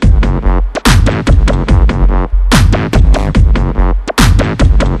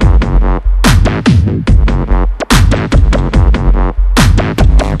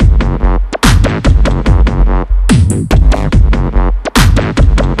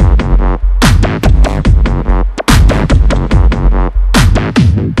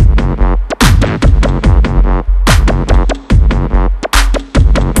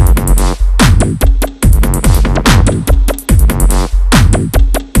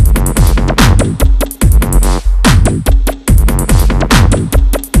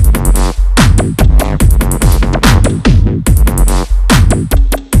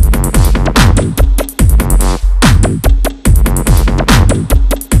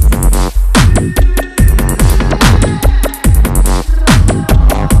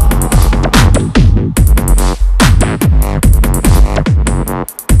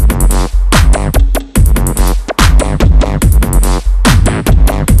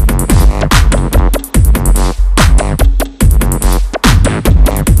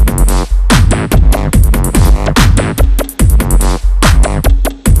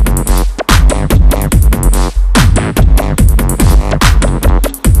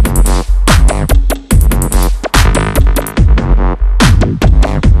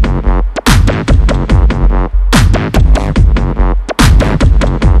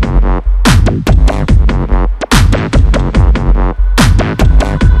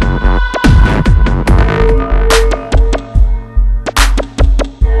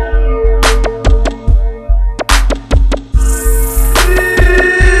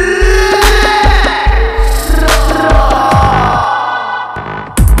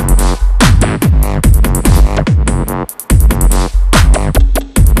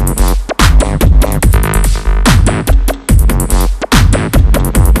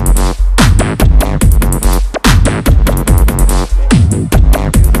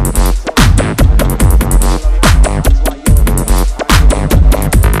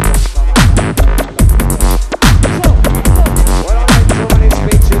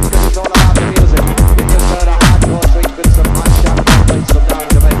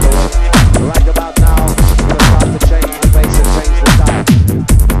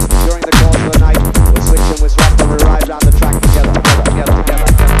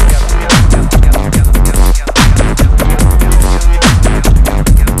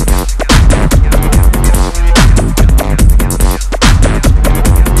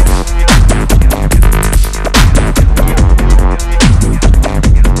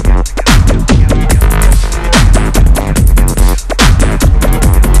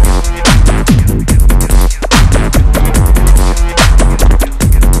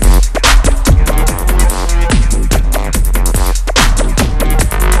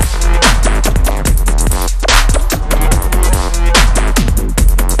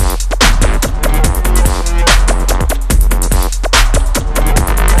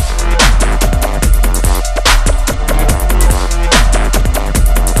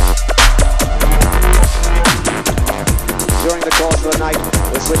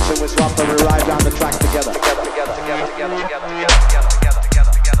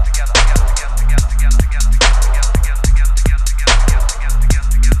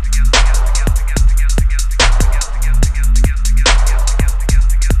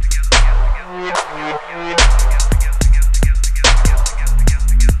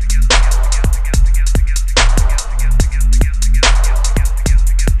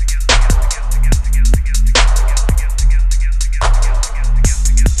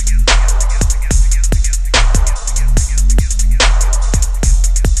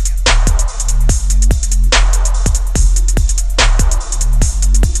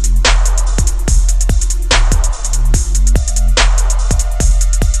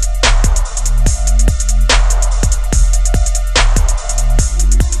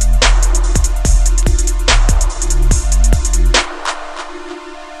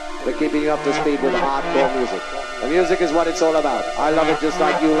 Keeping you up to speed with hardcore music. The music is what it's all about. I love it just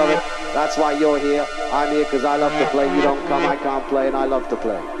like you love it. That's why you're here. I'm here because I love to play. You don't come, I can't play, and I love to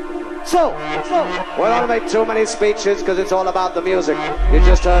play. So, we don't make too many speeches because it's all about the music. You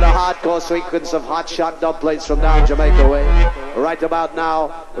just heard a hardcore sequence of hot shot dub plates from down Jamaica way. Right about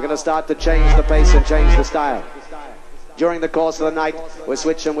now, we're going to start to change the pace and change the style. During the course of the night, we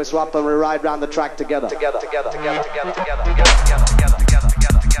switch and we swap and we ride around the track together.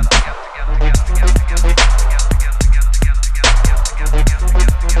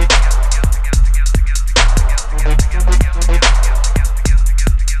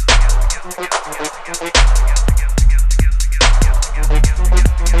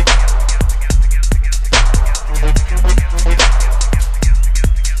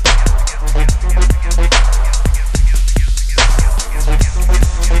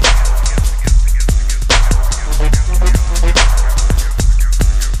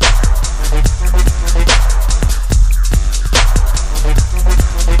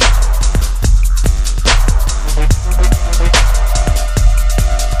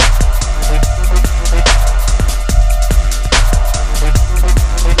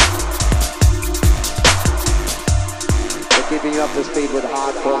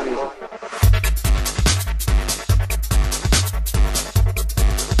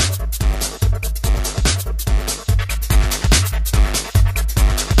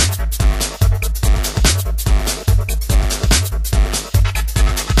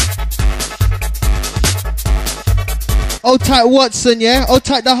 Old tight Watson, yeah? Old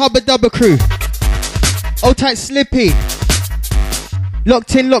tight the Hubba Dubba crew. Old tight Slippy.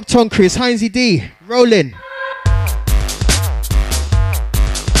 Locked in, locked on crew. It's Heinzie D. Rolling.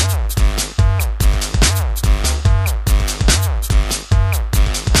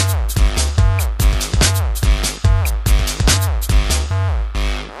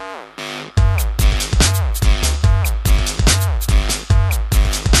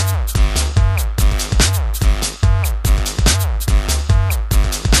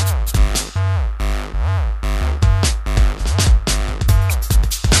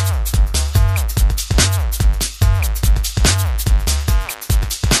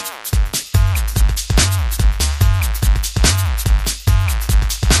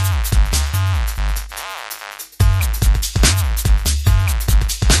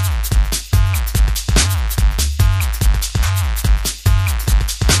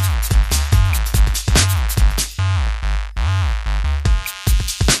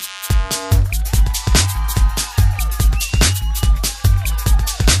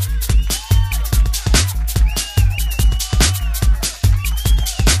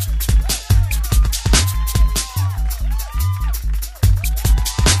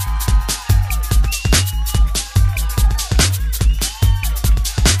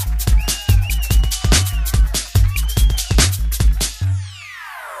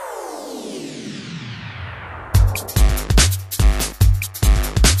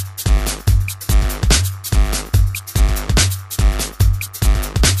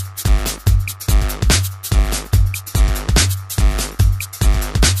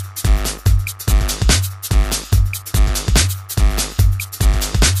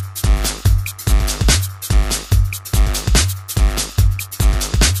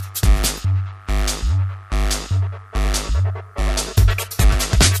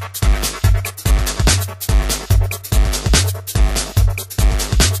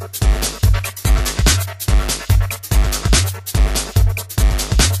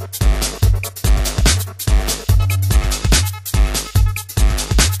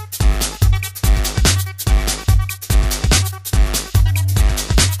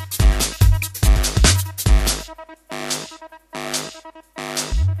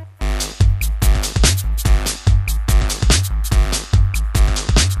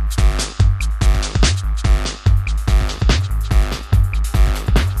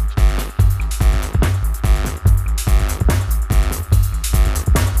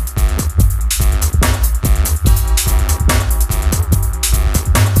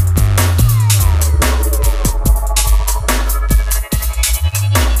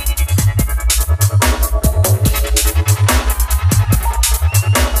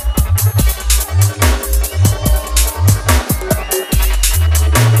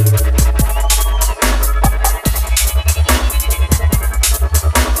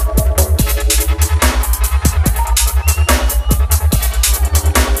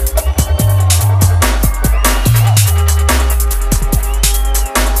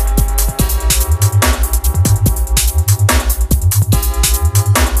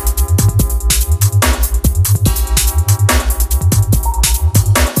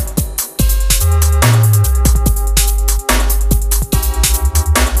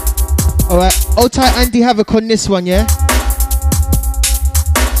 Hold tight Andy Havoc on this one, yeah?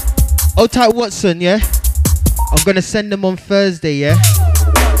 Hold tight Watson, yeah? I'm gonna send them on Thursday, yeah?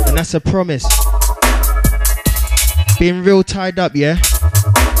 And that's a promise. Being real tied up, yeah?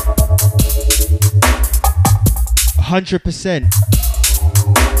 100%.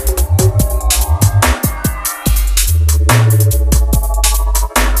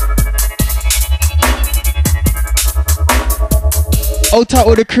 Hold tight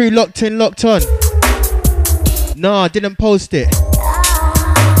all the crew locked in, locked on. No, I didn't post it.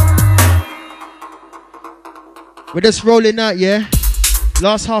 We're just rolling out, yeah?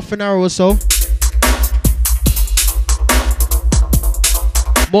 Last half an hour or so.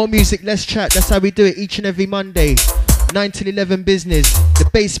 More music, less chat. That's how we do it each and every Monday. 9 till 11 business. The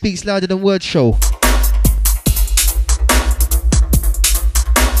bass speaks louder than words show.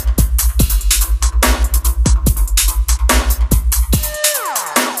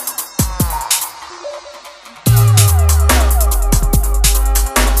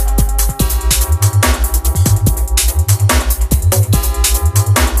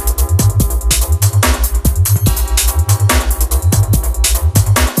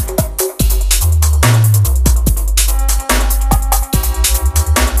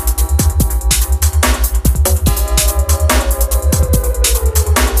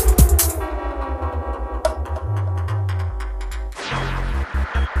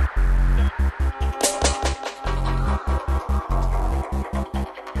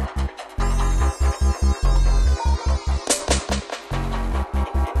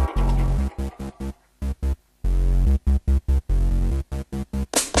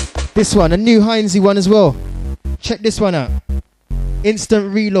 This one, a new Heinzie one as well. Check this one out.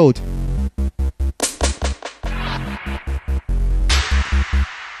 Instant reload.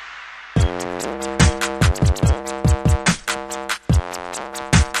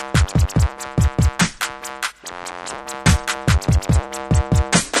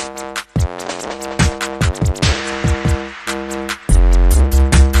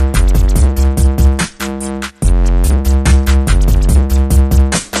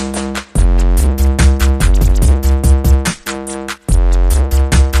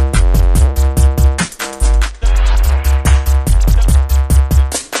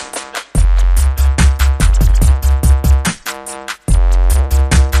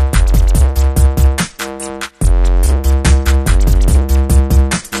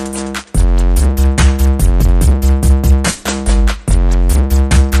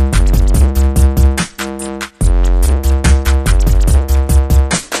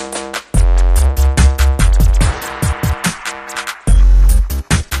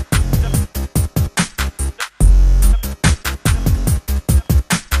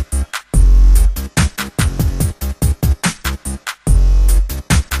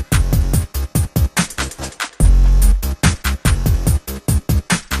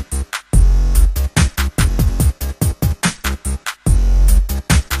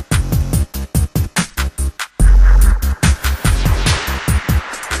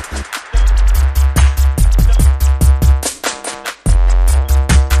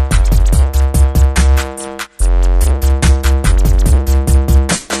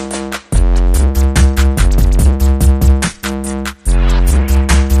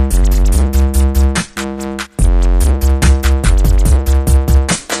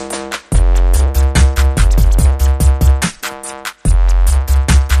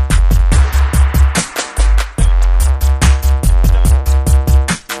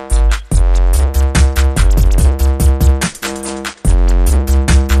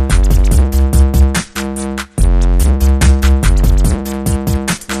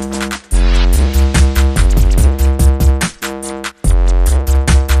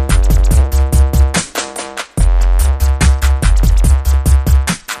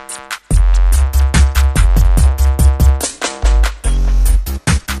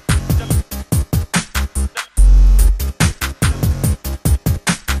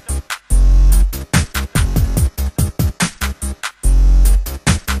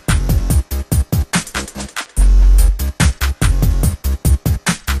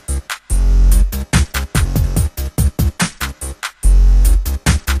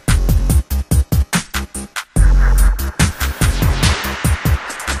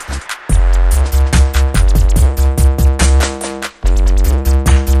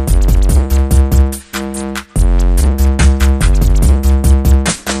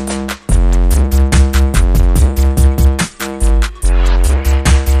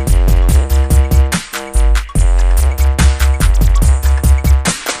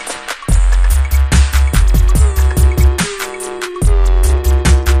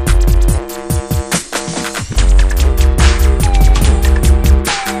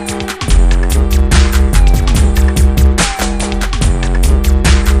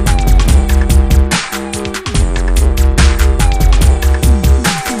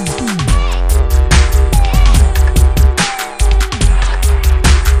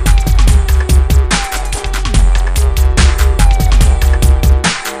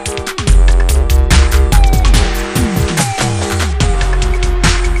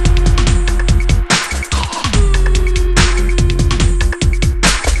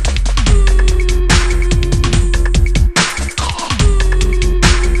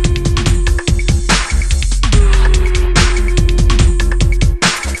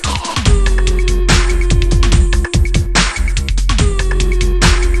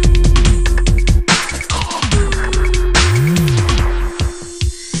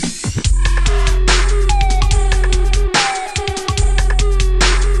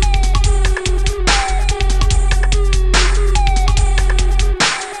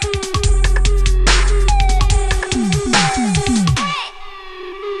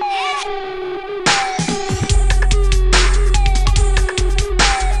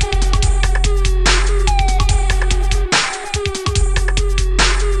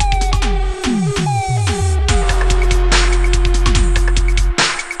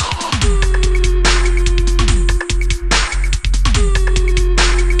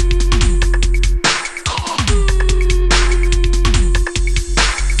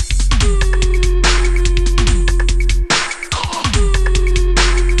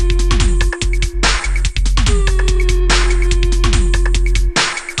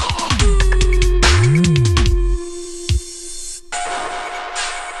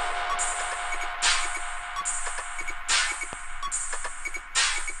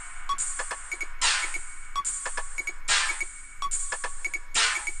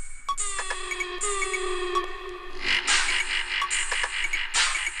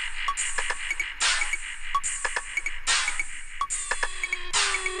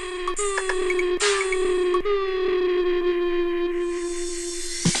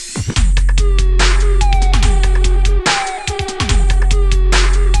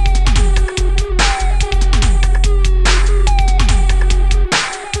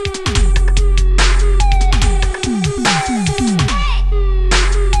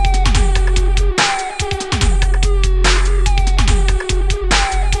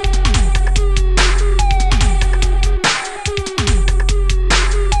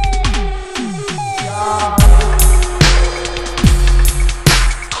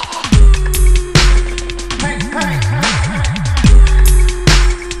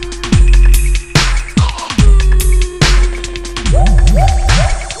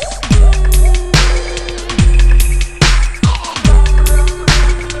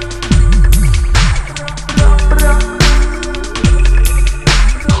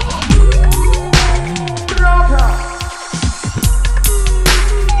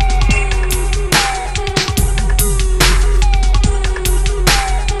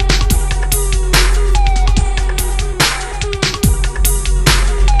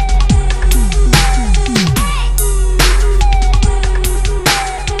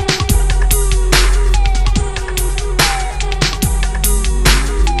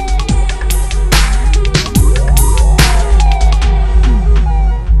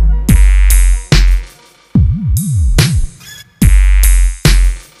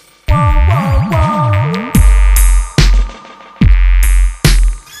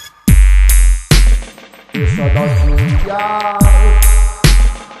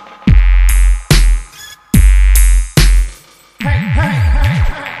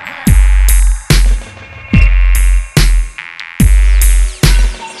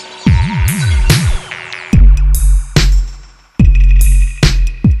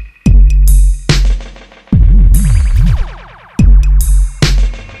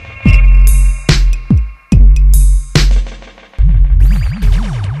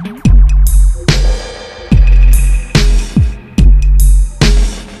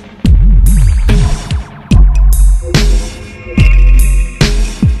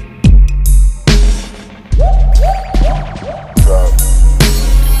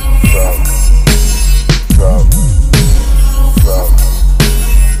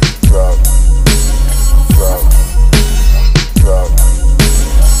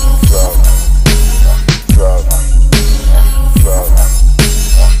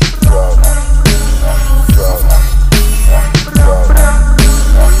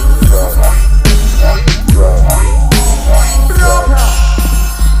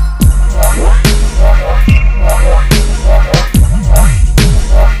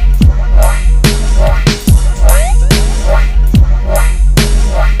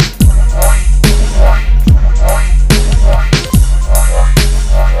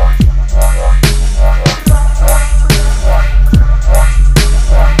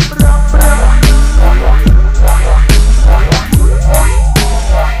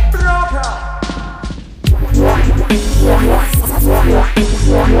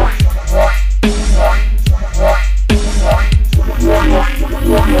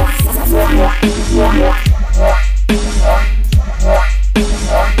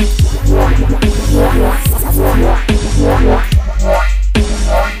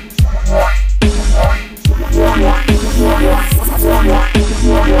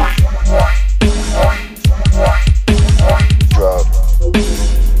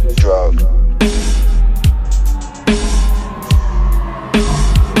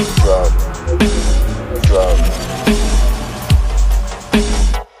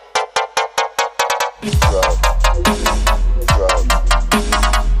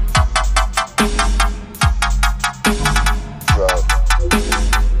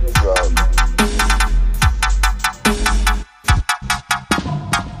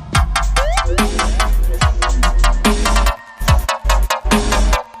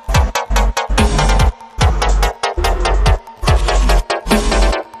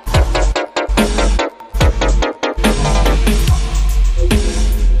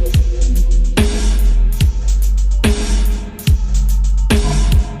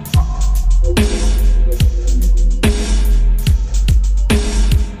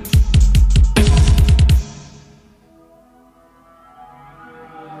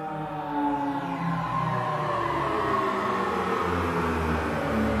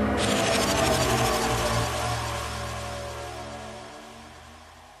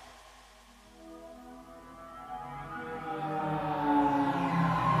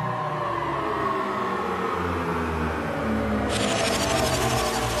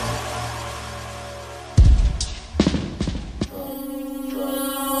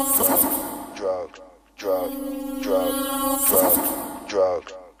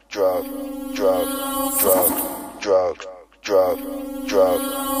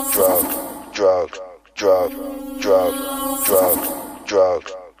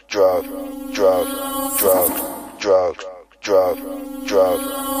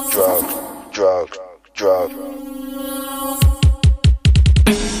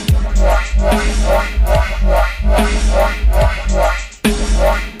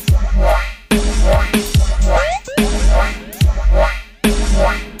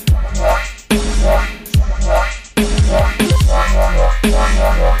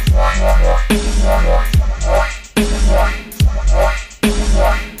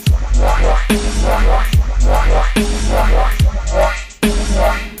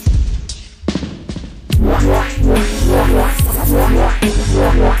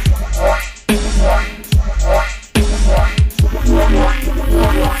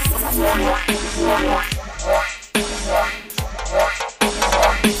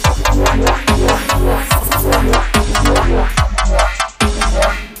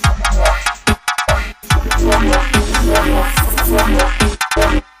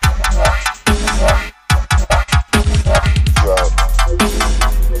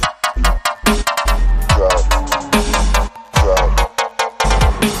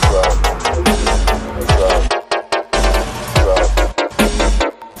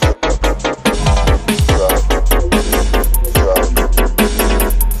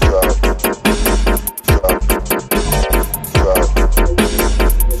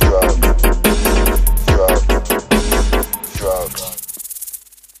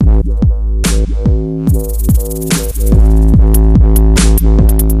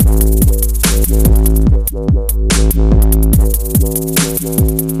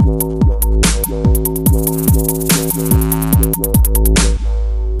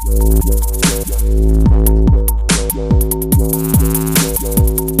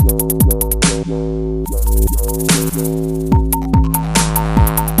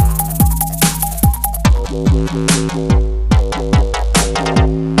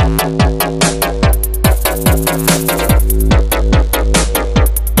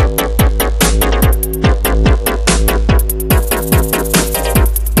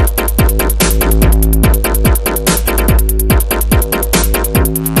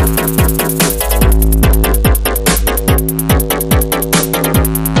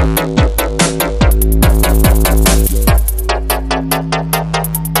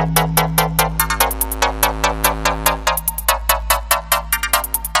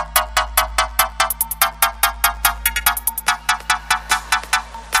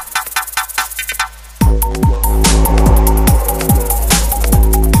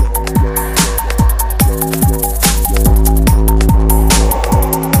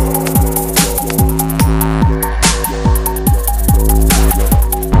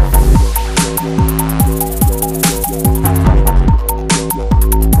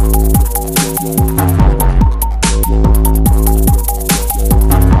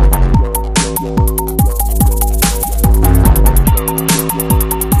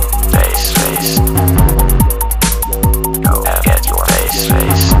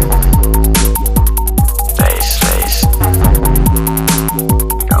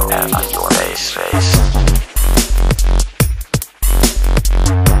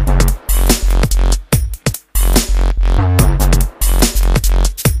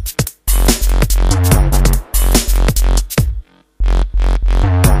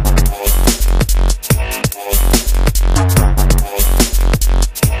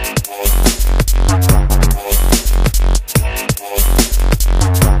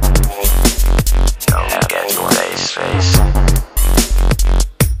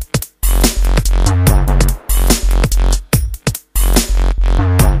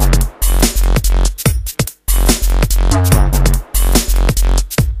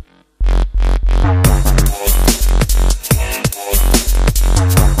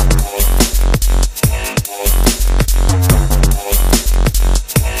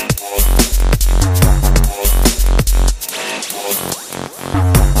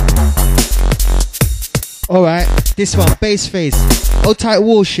 Alright, this one, Bass Face. Old Tight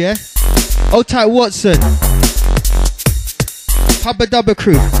Walsh, yeah? Old Tight Watson. Hubba Dubba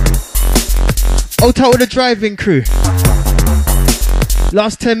crew. Old Tight with the driving crew.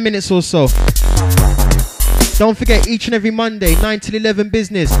 Last 10 minutes or so. Don't forget, each and every Monday, 9 till 11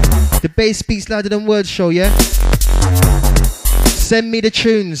 business. The Bass Speaks Louder Than Words show, yeah? Send me the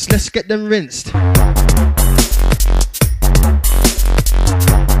tunes, let's get them rinsed.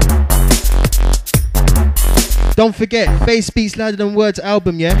 Don't forget, Bass Beats Louder Than Words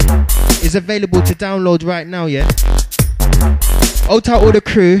album, yeah, is available to download right now, yeah. Out to all the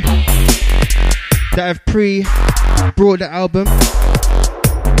crew that have pre-brought the album.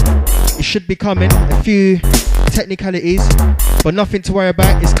 It should be coming. A few technicalities, but nothing to worry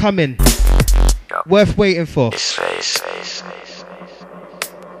about. It's coming. Worth waiting for.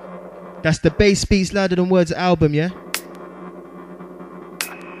 That's the Bass Beats Louder Than Words album, yeah.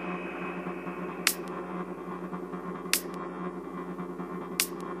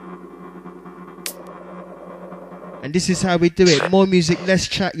 And this is how we do it. More music, less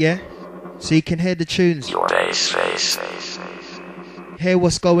chat, yeah? So you can hear the tunes. Hear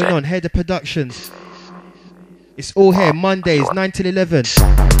what's going on. Hear the productions. It's all here. Mondays, 9 till 11.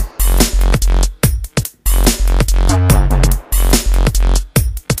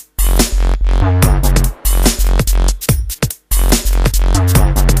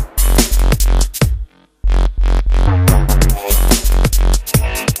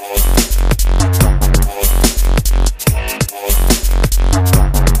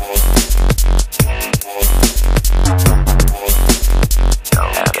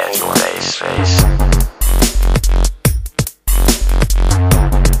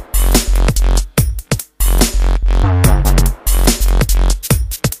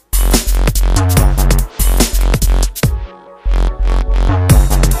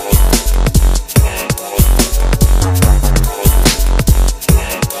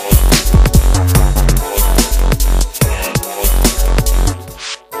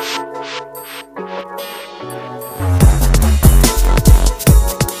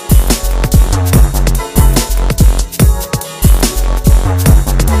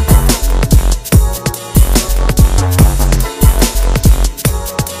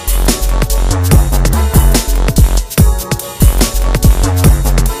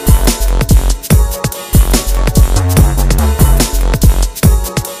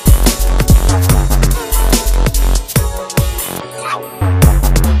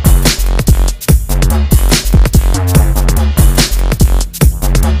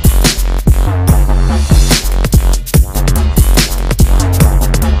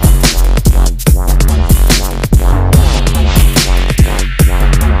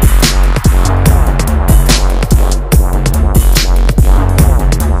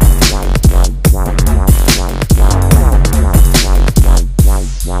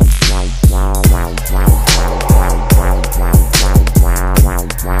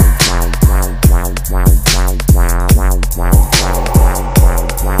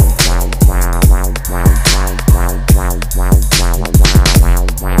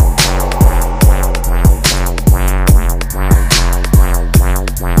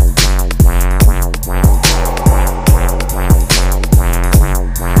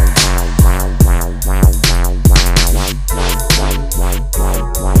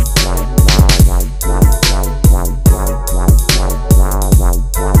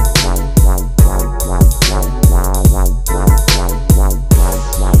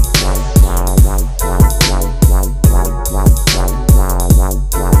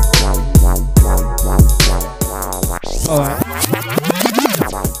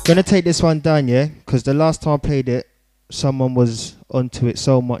 Gonna take this one down, yeah, because the last time I played it, someone was onto it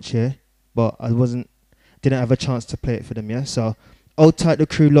so much, yeah, but I didn't have a chance to play it for them, yeah. So, old tight the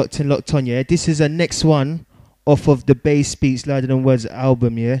crew, locked in, locked on, yeah. This is the next one off of the Bass Beats Louder Than Words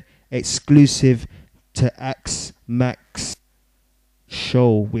album, yeah, exclusive to Axe Max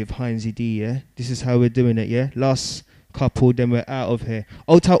show with Heinzie D, yeah. This is how we're doing it, yeah. Last couple, then we're out of here.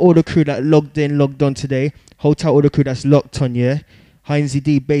 Hold tight all the crew that logged on today. Hold tight all the crew that's locked on, yeah. Heinzie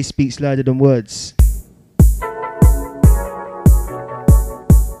D, Bass Beats Louder Than Words.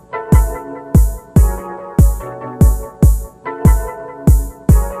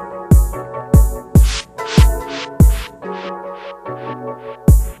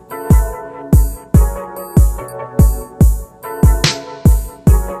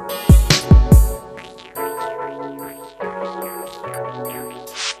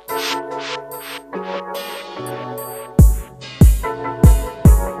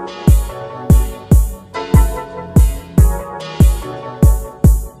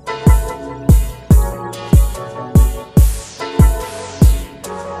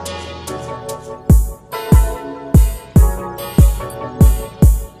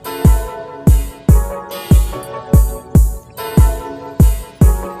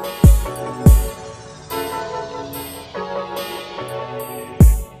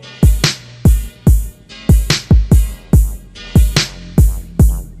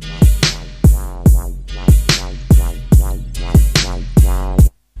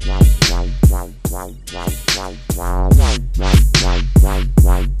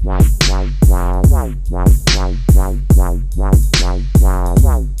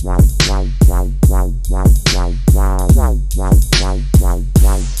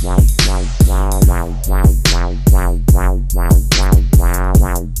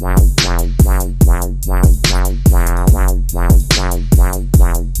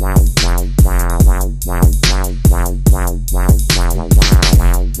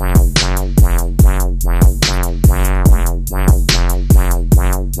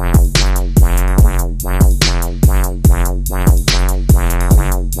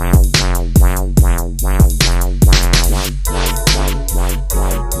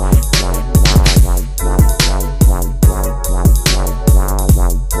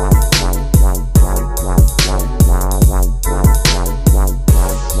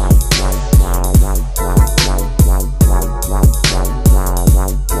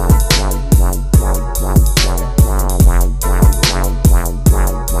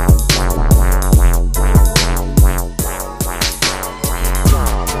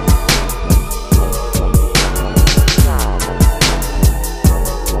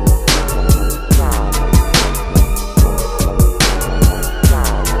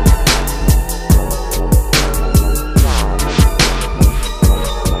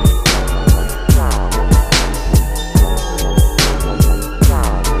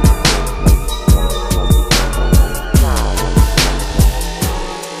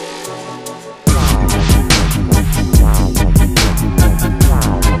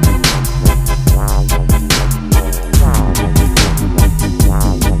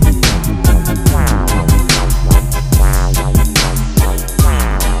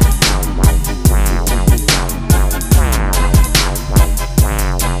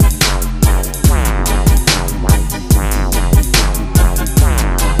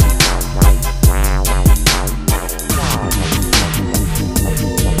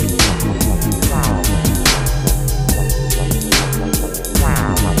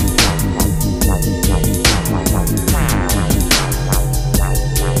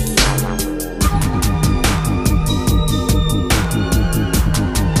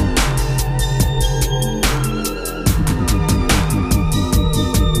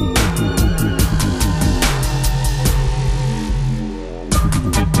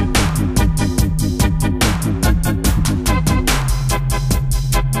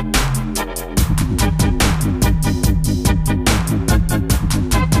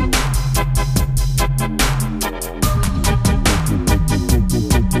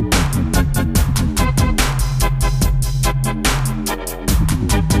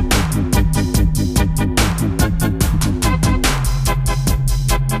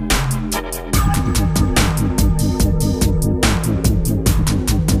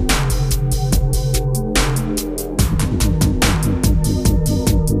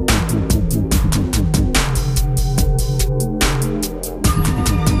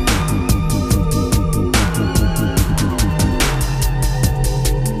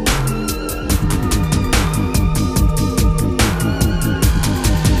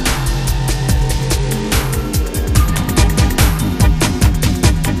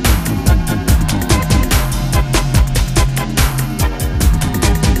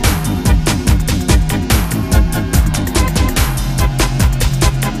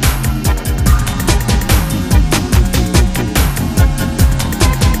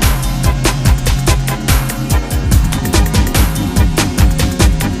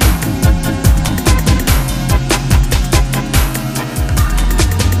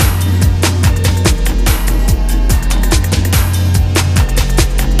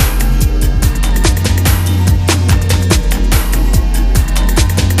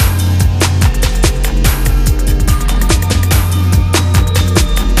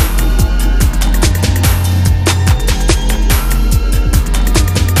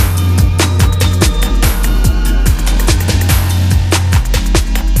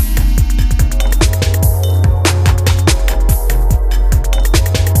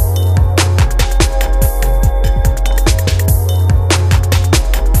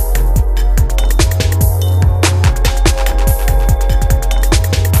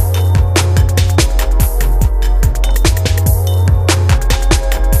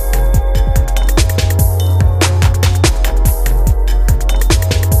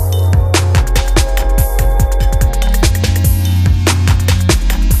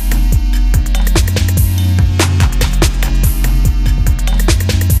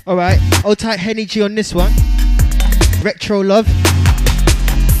 Alright, hold tight Henny G on this one. Retro Love.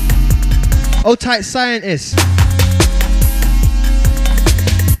 Hold tight Scientist.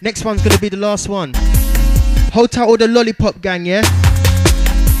 Next one's gonna be the last one. Hold tight all the Lollipop gang, yeah?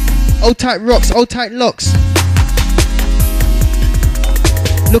 Hold tight Rocks, hold tight Locks.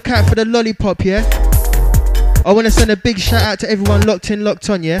 Look out for the Lollipop, yeah? I wanna send a big shout out to everyone locked in, locked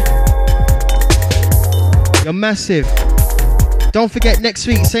on, yeah? You're massive. Don't forget next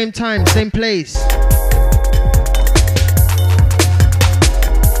week, same time, same place.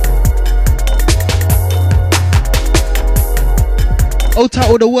 Hold tight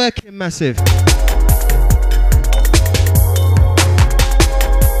all the working massive.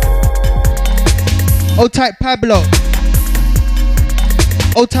 Hold tight Pablo.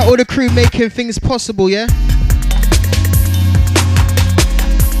 Hold tight all the crew making things possible, yeah?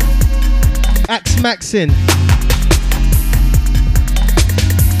 Axe Maxin.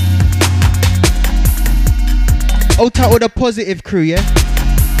 Hold tight all the positive crew, yeah?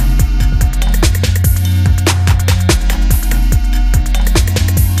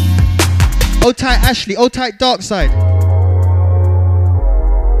 Hold tight Ashley, hold tight Darkside.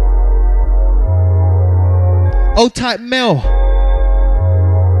 Hold tight Mel.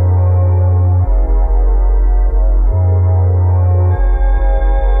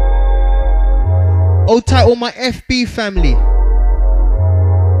 Hold tight all my FB family.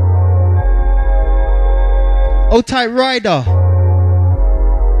 Hold tight Ryder.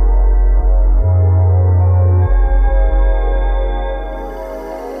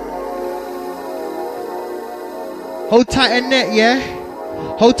 Hold tight Annette, yeah?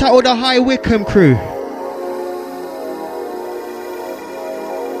 Hold tight all the High Wycombe crew.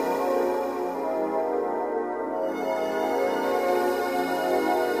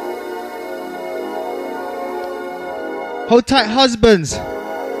 Hold tight husbands.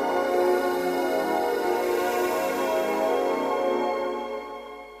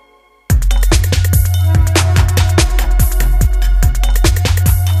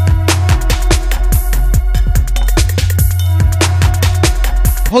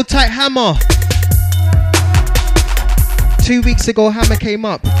 Hold tight Hammer. 2 weeks ago Hammer came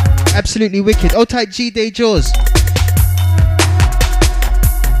up. Absolutely wicked. Hold tight G-Day Jaws.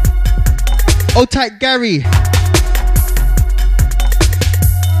 Hold tight Gary.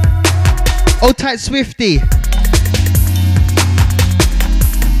 Hold tight Swifty.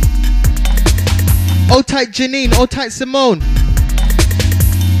 Hold tight Janine. Hold tight Simone.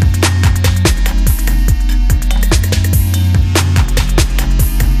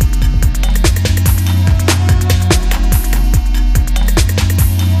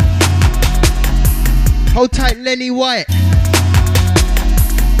 Hold tight Lenny White.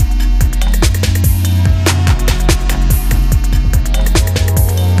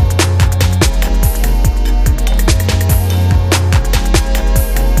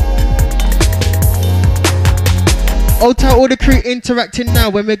 Hold tight all the crew interacting now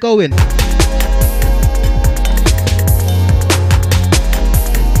when we're going.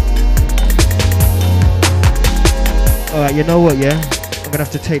 Alright, you know what, yeah? I'm gonna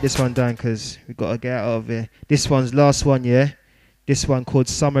have to take this one down because we've got to get out of here. This one's last one, yeah? This one called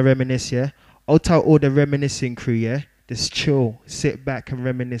Summer Reminisce, yeah? Hold tight all the reminiscing crew, yeah? Just chill, sit back and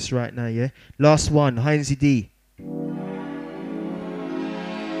reminisce right now, yeah? Last one, Heinzie D.